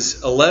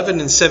verses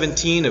 11 and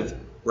 17 of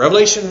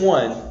Revelation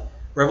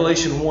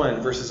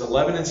 1, verses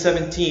 11 and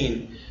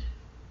 17,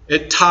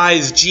 it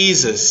ties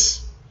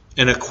Jesus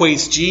and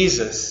equates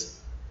Jesus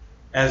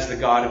as the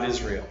God of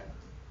Israel.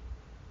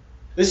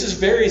 This is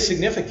very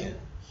significant.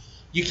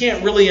 You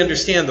can't really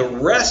understand the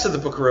rest of the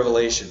book of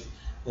Revelation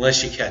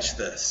unless you catch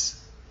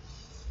this.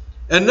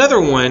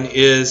 Another one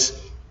is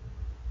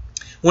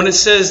when it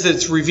says that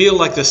it's revealed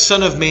like the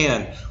Son of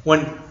Man.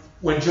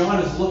 When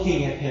John is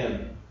looking at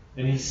him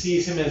and he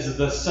sees him as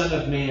the Son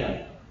of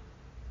Man,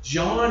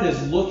 John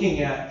is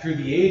looking at, through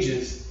the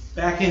ages,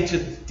 back into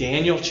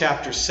Daniel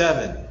chapter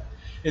 7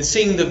 and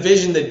seeing the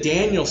vision that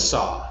Daniel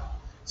saw.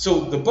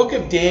 So the book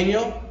of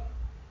Daniel,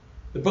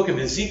 the book of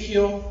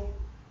Ezekiel,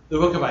 the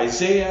book of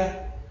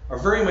Isaiah are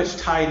very much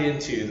tied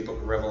into the book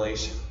of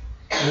Revelation.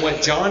 And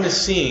what John is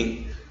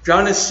seeing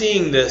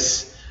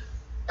this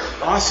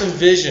awesome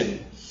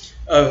vision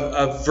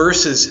of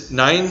verses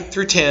 9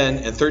 through 10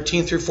 and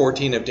 13 through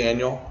 14 of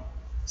Daniel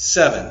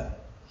 7,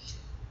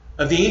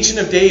 of the Ancient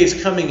of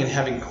Days coming and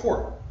having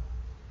court.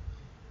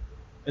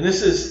 And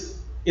this is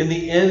in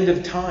the end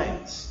of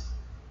times.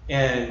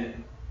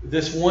 And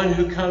this one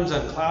who comes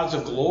on clouds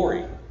of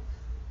glory,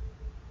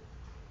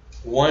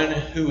 one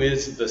who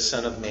is the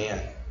Son of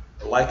Man,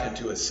 like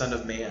unto a Son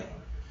of Man,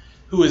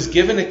 who is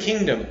given a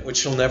kingdom which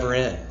shall never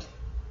end.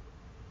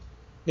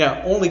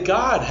 Now, only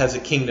God has a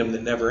kingdom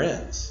that never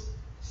ends.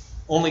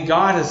 Only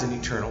God has an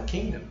eternal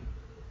kingdom.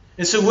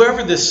 And so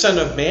whoever this Son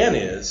of Man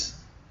is,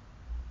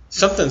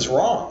 something's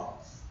wrong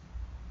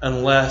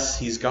unless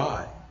he's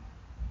God.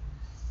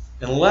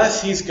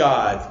 Unless he's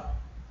God,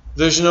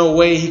 there's no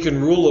way he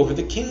can rule over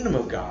the kingdom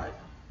of God.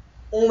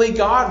 Only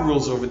God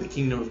rules over the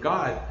kingdom of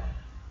God.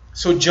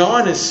 So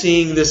John is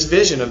seeing this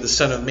vision of the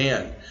Son of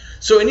Man.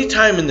 So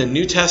anytime in the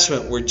New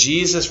Testament where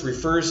Jesus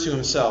refers to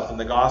himself in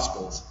the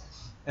Gospels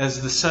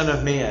as the Son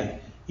of Man,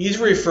 he's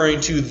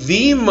referring to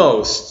the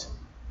most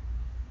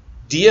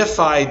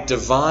deified,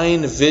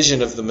 divine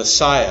vision of the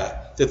Messiah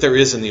that there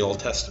is in the Old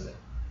Testament.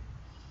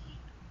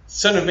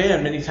 Son of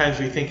Man, many times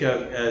we think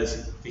of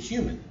as the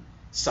human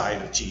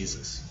side of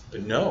Jesus.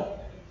 But no,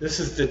 this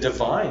is the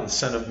divine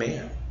Son of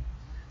Man.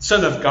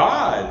 Son of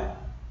God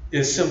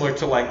is similar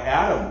to like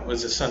Adam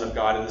was the Son of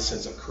God in the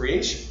sense of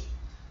creation.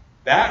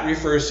 That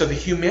refers to the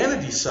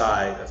humanity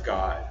side of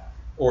God,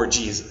 or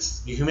Jesus.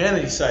 The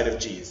humanity side of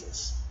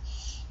Jesus.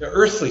 The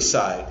earthly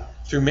side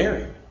through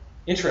Mary.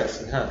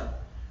 Interesting, huh?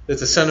 That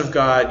the Son of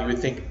God, you would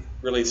think,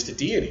 relates to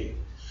deity.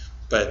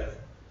 But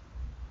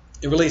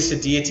it relates to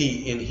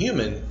deity in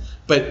human,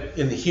 but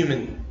in the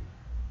human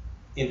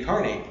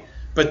incarnate.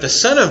 But the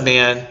Son of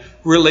Man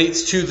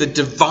relates to the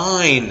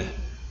divine.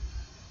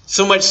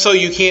 So much so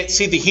you can't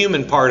see the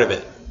human part of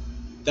it.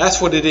 That's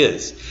what it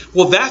is.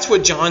 Well, that's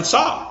what John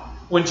saw.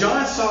 When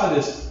John saw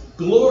this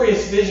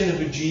glorious vision of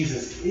who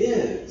Jesus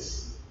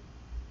is,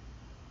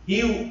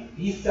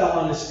 he fell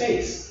on his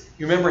face.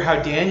 You remember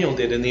how Daniel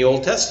did in the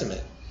Old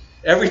Testament.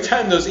 Every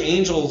time those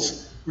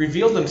angels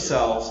revealed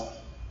themselves,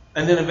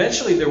 and then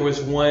eventually there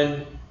was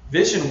one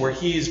vision where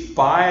he's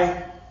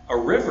by a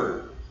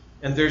river,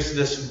 and there's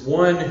this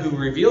one who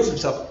reveals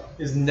himself,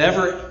 is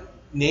never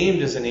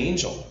named as an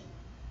angel.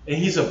 And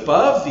he's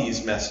above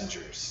these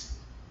messengers.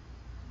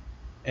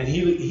 And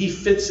he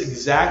fits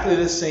exactly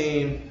the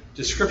same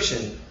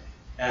description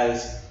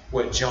as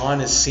what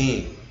John is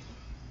seeing.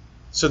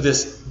 So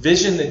this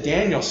vision that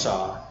Daniel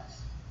saw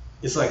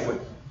is like what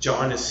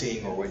John is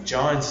seeing, or what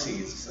John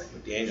sees is like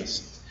what Daniel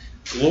sees.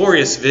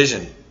 Glorious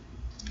vision.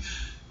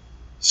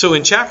 So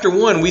in chapter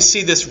 1, we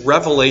see this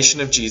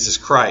revelation of Jesus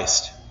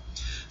Christ.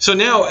 So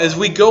now, as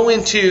we go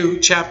into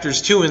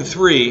chapters 2 and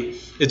 3,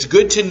 it's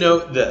good to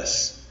note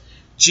this.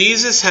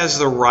 Jesus has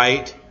the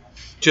right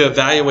to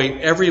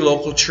evaluate every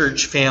local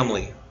church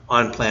family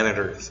on planet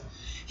Earth.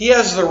 He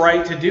has the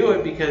right to do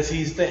it because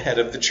he's the head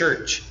of the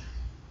church.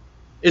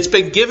 It's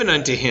been given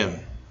unto him.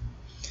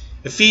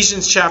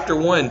 Ephesians chapter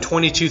 1,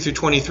 22 through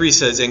 23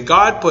 says, "And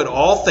God put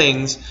all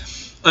things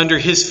under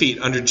his feet,"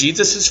 under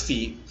Jesus'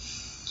 feet,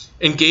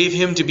 "and gave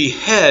him to be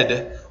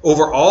head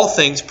over all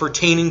things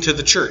pertaining to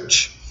the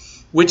church,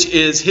 which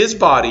is his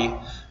body,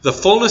 the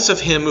fullness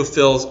of him who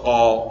fills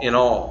all in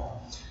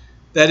all."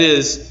 That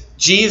is,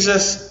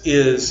 Jesus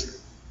is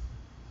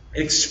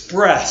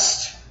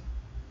expressed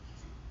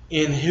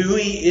in who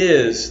he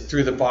is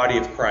through the body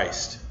of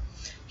Christ.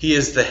 He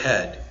is the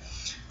head.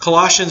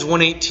 Colossians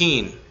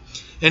 1:18,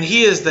 "And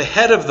he is the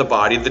head of the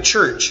body, the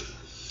church,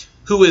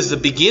 who is the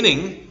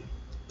beginning,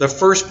 the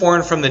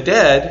firstborn from the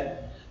dead,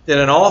 that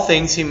in all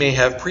things he may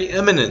have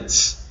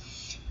preeminence."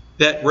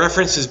 That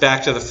references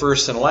back to the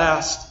first and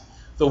last,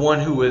 the one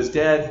who was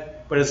dead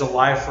but is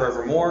alive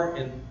forevermore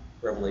in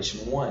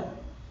Revelation 1.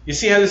 You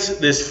see how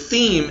this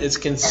theme is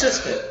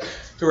consistent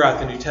throughout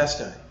the New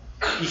Testament.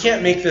 You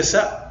can't make this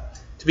up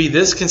to be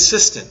this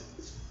consistent.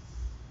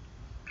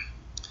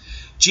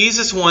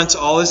 Jesus wants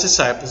all his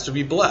disciples to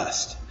be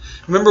blessed.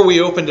 Remember,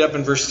 we opened up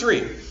in verse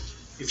 3.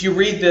 If you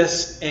read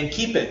this and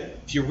keep it,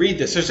 if you read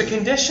this, there's a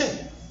condition.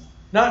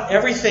 Not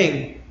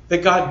everything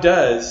that God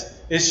does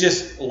is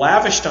just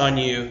lavished on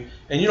you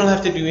and you don't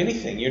have to do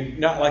anything. You're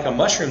not like a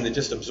mushroom that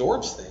just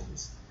absorbs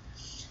things.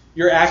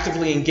 You're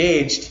actively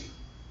engaged,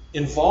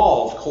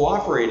 involved,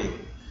 cooperating.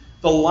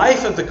 The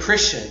life of the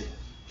Christian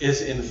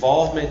is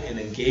involvement and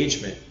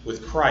engagement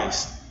with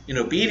Christ in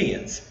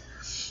obedience.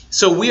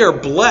 So we are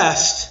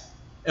blessed,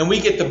 and we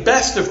get the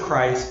best of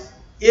Christ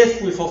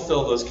if we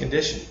fulfill those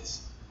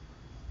conditions.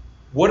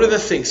 What are the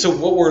things? So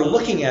what we're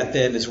looking at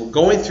then is we're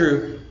going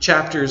through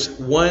chapters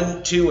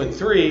 1, 2, and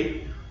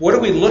 3. What are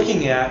we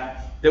looking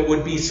at that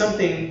would be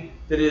something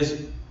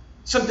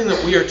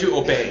that we are to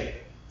obey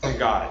from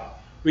God?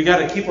 We got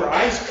to keep our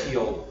eyes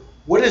peeled.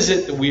 What is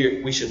it that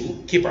we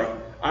should keep our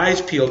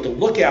eyes peeled to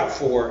look out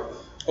for?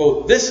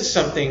 Oh, this is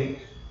something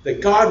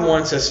that God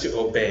wants us to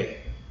obey.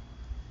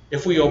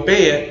 If we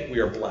obey it, we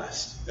are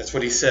blessed. That's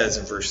what he says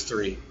in verse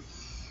 3.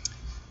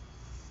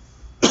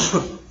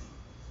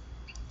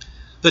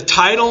 The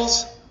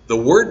titles, the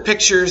word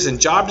pictures,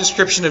 and job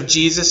description of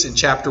Jesus in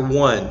chapter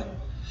 1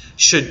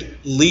 should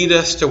lead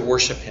us to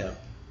worship him.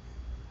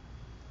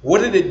 What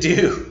did it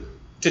do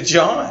to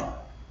John?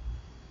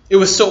 It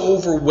was so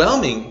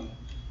overwhelming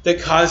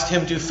that caused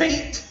him to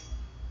faint.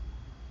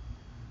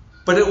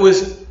 But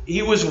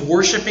he was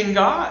worshiping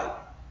God.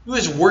 He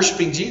was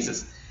worshiping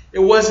Jesus. It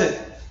wasn't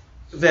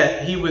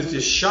that he was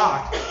just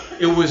shocked.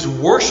 It was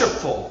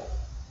worshipful,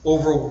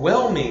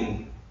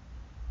 overwhelming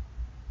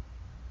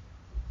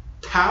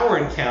power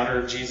encounter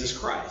of Jesus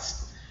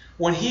Christ.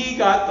 When he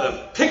got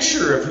the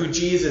picture of who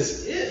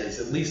Jesus is,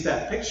 at least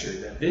that picture,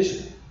 that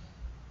vision,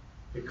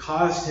 it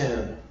caused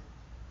him,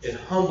 it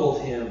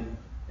humbled him,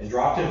 and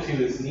dropped him to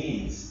his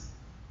knees.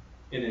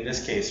 And in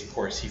this case, of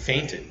course, he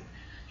fainted.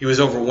 He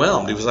was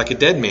overwhelmed. He was like a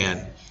dead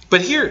man.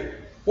 But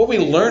here, what we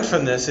learn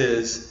from this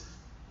is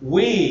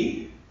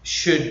we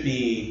should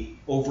be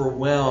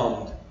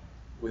overwhelmed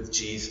with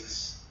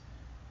Jesus.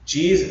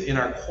 Jesus, in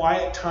our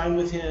quiet time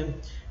with him,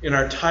 in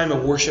our time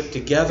of worship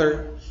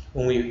together,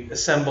 when we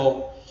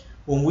assemble,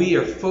 when we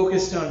are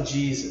focused on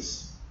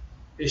Jesus,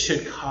 it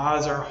should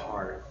cause our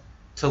heart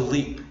to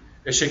leap.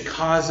 It should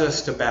cause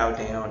us to bow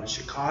down. It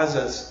should cause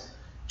us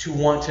to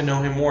want to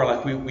know him more,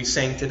 like we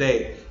sang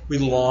today. We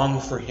long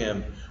for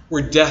him.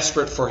 We're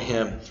desperate for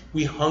him.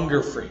 We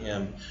hunger for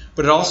him.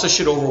 But it also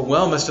should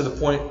overwhelm us to the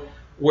point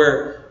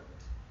where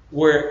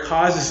it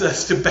causes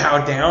us to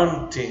bow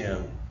down to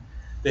him,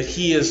 that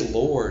he is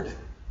Lord,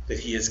 that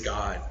he is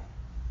God.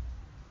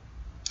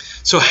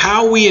 So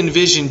how we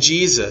envision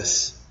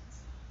Jesus,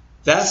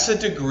 that's the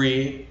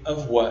degree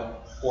of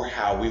what or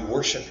how we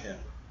worship him.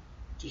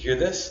 Do you hear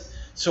this?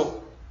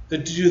 So the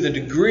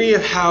degree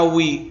of how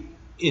we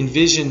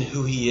envision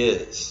who he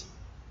is.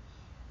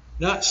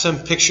 Not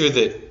some picture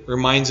that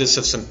reminds us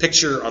of some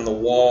picture on the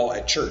wall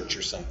at church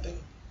or something.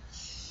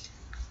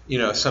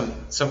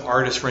 Some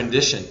artist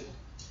rendition.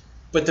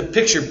 But the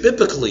picture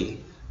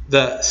biblically,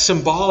 the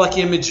symbolic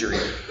imagery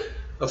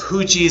of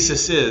who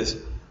Jesus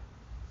is,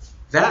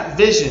 that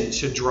vision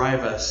should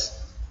drive us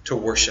to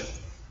worship.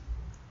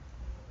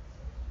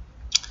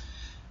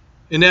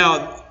 And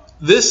now,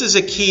 this is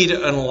a key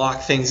to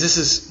unlock things. This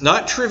is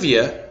not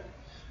trivia.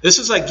 This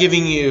is like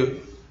giving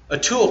you a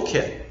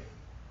toolkit.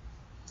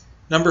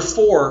 Number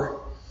 4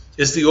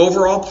 is the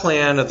overall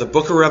plan of the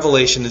book of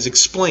Revelation is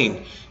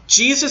explained.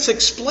 Jesus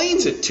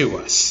explains it to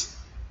us.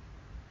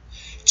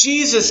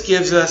 Jesus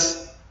gives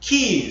us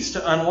keys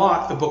to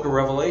unlock the book of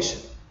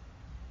Revelation.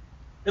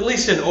 At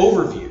least an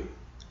overview.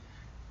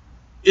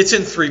 It's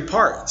in 3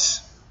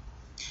 parts.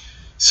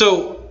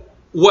 So,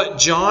 what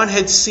John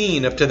had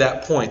seen up to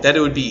that point, that it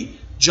would be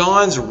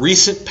John's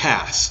recent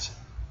past.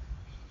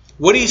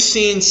 What he's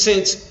seen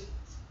since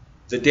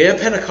the day of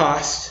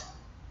Pentecost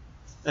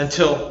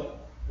until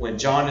when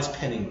John is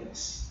penning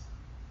this.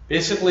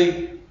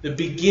 Basically, the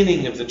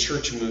beginning of the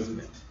church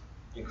movement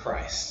in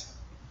Christ.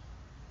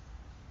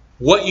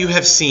 What you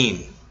have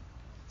seen.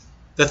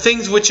 The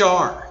things which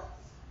are.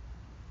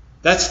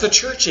 That's the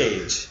church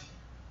age.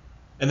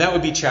 And that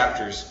would be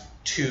chapters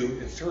 2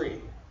 and 3.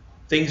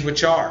 Things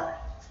which are.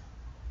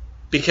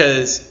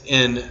 Because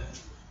in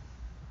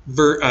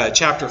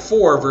chapter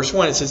 4, verse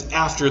 1, it says,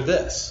 after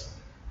this.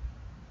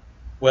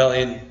 Well,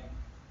 in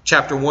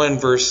chapter 1,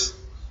 verse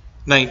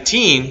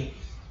 19,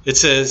 it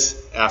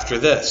says, after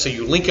this. So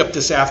you link up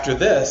this after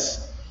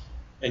this,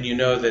 and you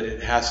know that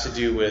it has to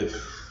do with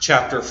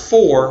chapter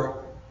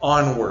 4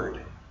 onward.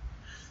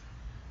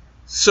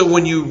 So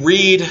when you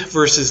read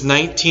verses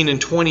 19 and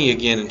 20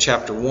 again in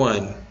chapter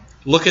 1,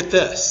 look at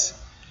this.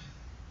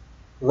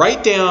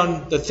 Write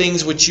down the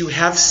things which you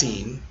have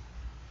seen,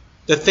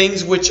 the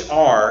things which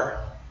are,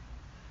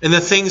 and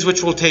the things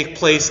which will take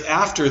place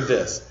after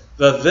this.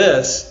 The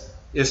this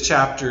is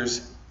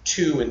chapters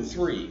 2 and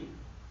 3,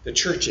 the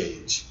church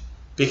age.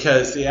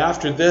 Because the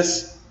after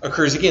this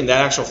occurs again.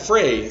 That actual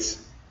phrase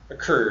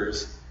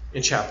occurs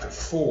in chapter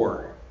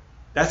 4.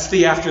 That's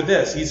the after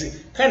this.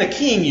 He's kind of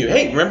keying you.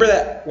 Hey, remember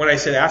that when I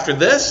said after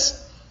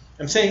this?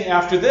 I'm saying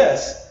after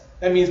this.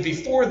 That means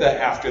before the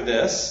after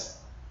this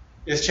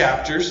is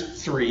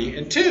chapters 3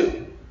 and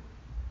 2.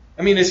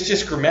 I mean, it's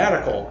just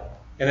grammatical,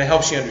 and it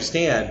helps you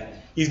understand.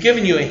 He's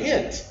giving you a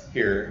hint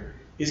here.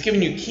 He's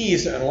giving you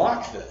keys to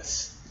unlock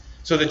this.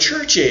 So the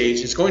church age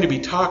is going to be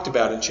talked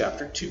about in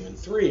chapter 2 and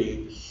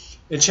 3.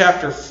 In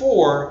chapter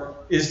 4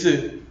 is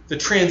the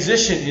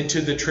transition into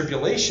the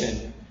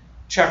tribulation.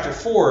 Chapter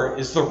 4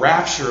 is the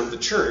rapture of the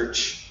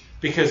church,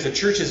 because the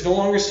church is no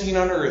longer seen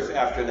on earth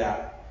after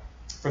that.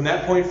 from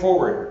that point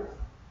forward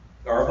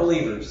are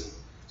believers.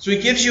 So he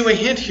gives you a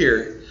hint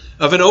here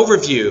of an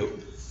overview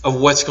of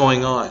what's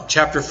going on.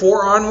 Chapter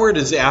 4 onward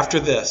is after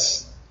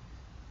this.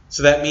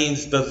 So that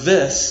means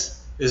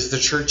this is the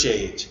church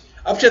age.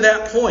 Up to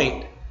that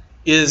point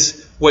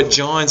is what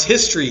John's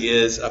history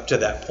is up to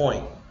that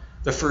point.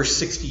 The first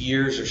 60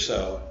 years or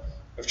so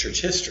of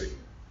church history.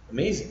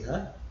 Amazing,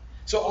 huh?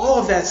 So all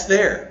of that's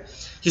there.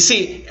 You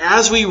see,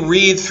 as we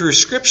read through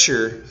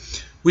Scripture,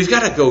 we've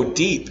got to go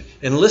deep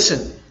and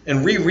listen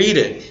and reread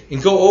it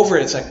and go over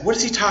it. It's like, what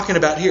is he talking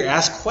about here?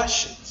 Ask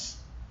questions.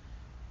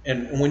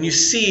 And when you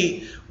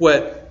see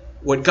what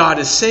God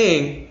is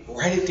saying,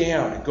 write it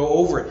down and go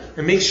over it.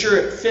 And make sure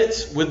it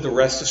fits with the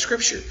rest of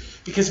Scripture.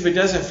 Because if it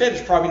doesn't fit,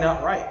 it's probably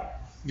not right.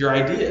 Your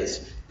ideas.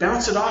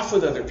 Bounce it off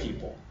with other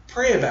people.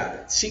 Pray about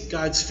it. Seek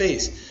God's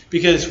face.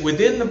 Because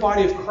within the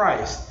body of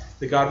Christ,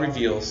 that God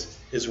reveals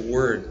His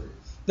Word. Isn't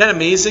that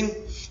amazing?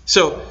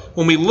 So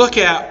when we look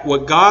at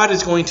what God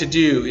is going to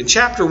do in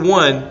chapter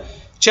 1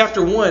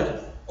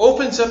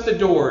 opens up the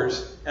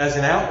doors as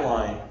an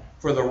outline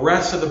for the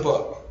rest of the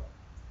book.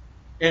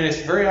 And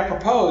it's very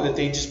apropos that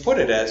they just put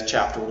it as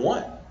chapter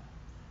 1.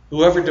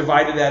 Whoever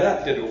divided that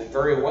up did it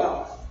very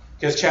well.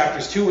 Because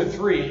chapters 2 and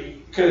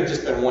 3 could have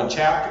just been one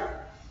chapter.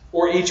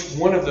 Or each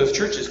one of those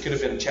churches could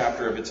have been a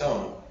chapter of its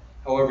own.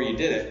 However you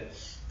did it.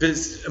 But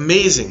it's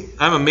amazing.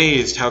 I'm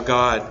amazed how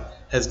God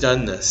has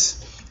done this.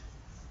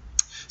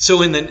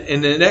 So in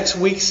the next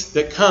weeks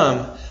that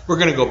come, we're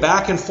going to go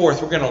back and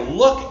forth. We're going to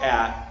look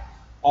at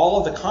all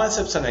of the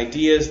concepts and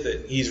ideas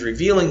that he's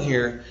revealing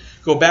here.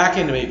 Go back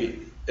into maybe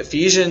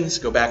Ephesians,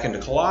 go back into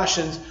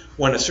Colossians.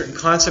 When a certain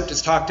concept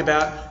is talked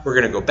about, we're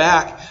going to go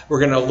back. We're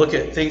going to look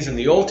at things in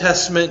the Old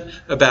Testament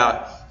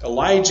about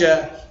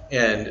Elijah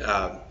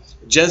and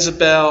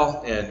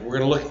Jezebel, and we're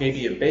going to look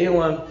maybe at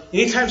Balaam.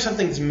 Anytime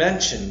something's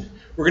mentioned,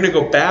 we're going to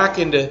go back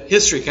into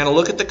history, kind of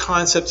look at the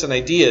concepts and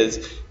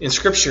ideas in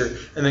Scripture,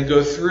 and then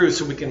go through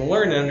so we can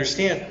learn and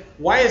understand,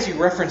 why is he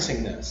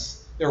referencing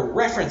this? There are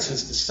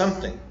references to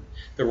something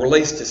that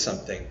relates to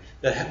something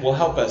that will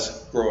help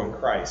us grow in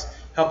Christ,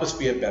 help us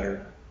be a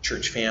better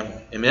church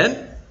family. Amen?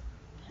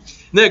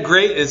 Isn't that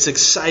great? It's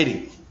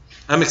exciting.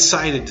 I'm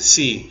excited to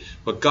see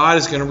what God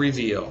is going to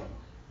reveal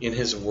in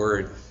His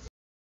Word.